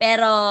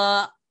 Pero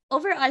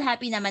overall,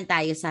 happy naman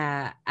tayo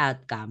sa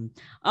outcome.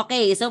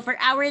 Okay, so for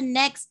our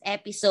next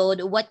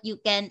episode, what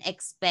you can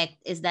expect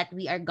is that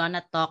we are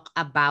gonna talk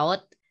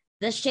about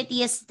the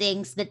shittiest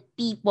things that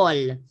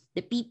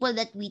the people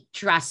that we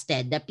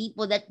trusted, the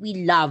people that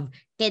we love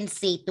can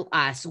say to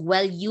us.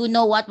 Well, you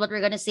know what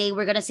we're gonna say?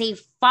 We're gonna say,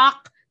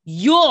 fuck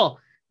you,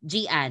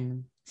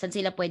 Gian. Saan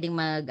sila pwedeng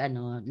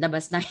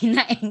labas na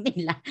hinaing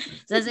nila?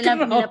 Saan sila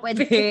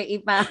pwede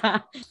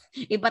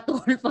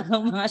ipatulpo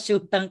ng mga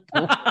shootang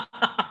ko?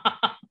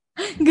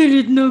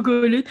 Galit na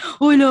galit.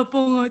 Wala pa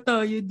nga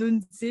tayo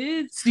dun,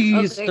 sis.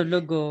 Sis, okay.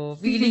 Talaga.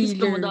 Feelings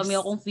ko, madami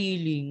akong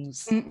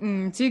feelings.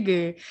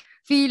 Sige.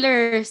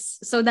 Feelers.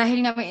 So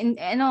dahil nga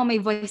may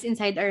voice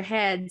inside our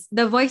heads,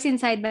 the voice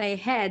inside my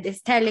head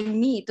is telling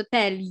me to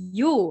tell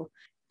you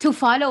to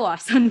follow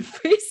us on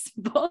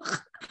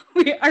Facebook.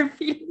 We are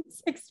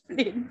Feelings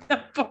Explained,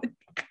 the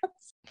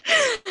podcast.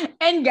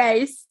 And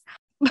guys,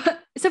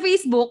 sa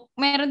Facebook,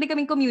 meron din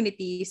kaming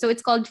community. So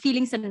it's called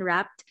Feelings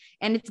Unwrapped.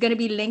 And it's gonna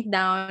be linked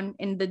down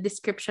in the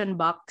description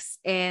box.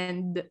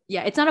 And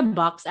yeah, it's not a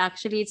box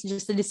actually. It's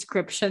just a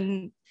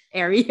description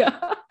area.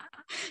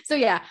 So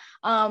yeah,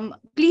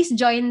 please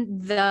join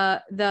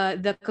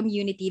the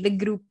community, the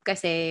group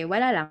kasi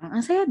wala lang.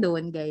 Ang saya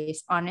doon,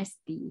 guys.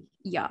 Honestly.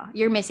 Yeah,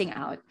 you're missing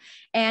out.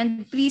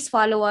 And please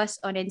follow us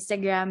on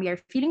Instagram.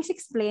 Your Feelings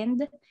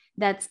Explained.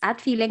 That's at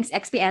Feelings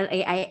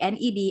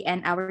XPLAINED,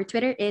 and our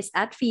Twitter is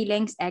at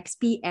Feelings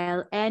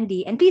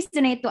XPLND. And please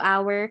donate to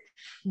our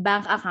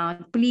bank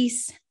account.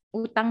 Please,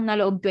 utang na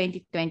loob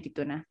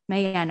 2022 na.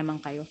 Mahiya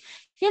naman kayo.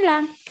 Yun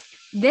lang.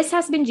 This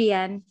has been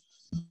Gian.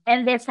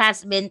 And this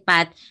has been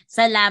Pat.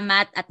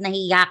 Salamat at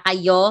nahiya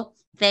kayo.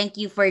 Thank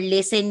you for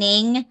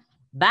listening.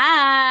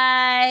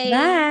 Bye!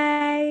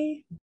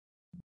 Bye!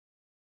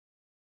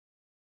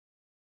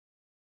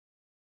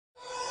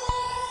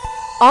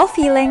 All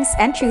Feelings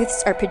and Truths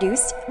are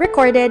produced,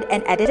 recorded,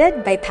 and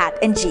edited by Pat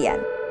and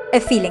Gian.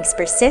 If feelings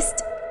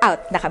persist,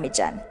 out na kami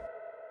dyan.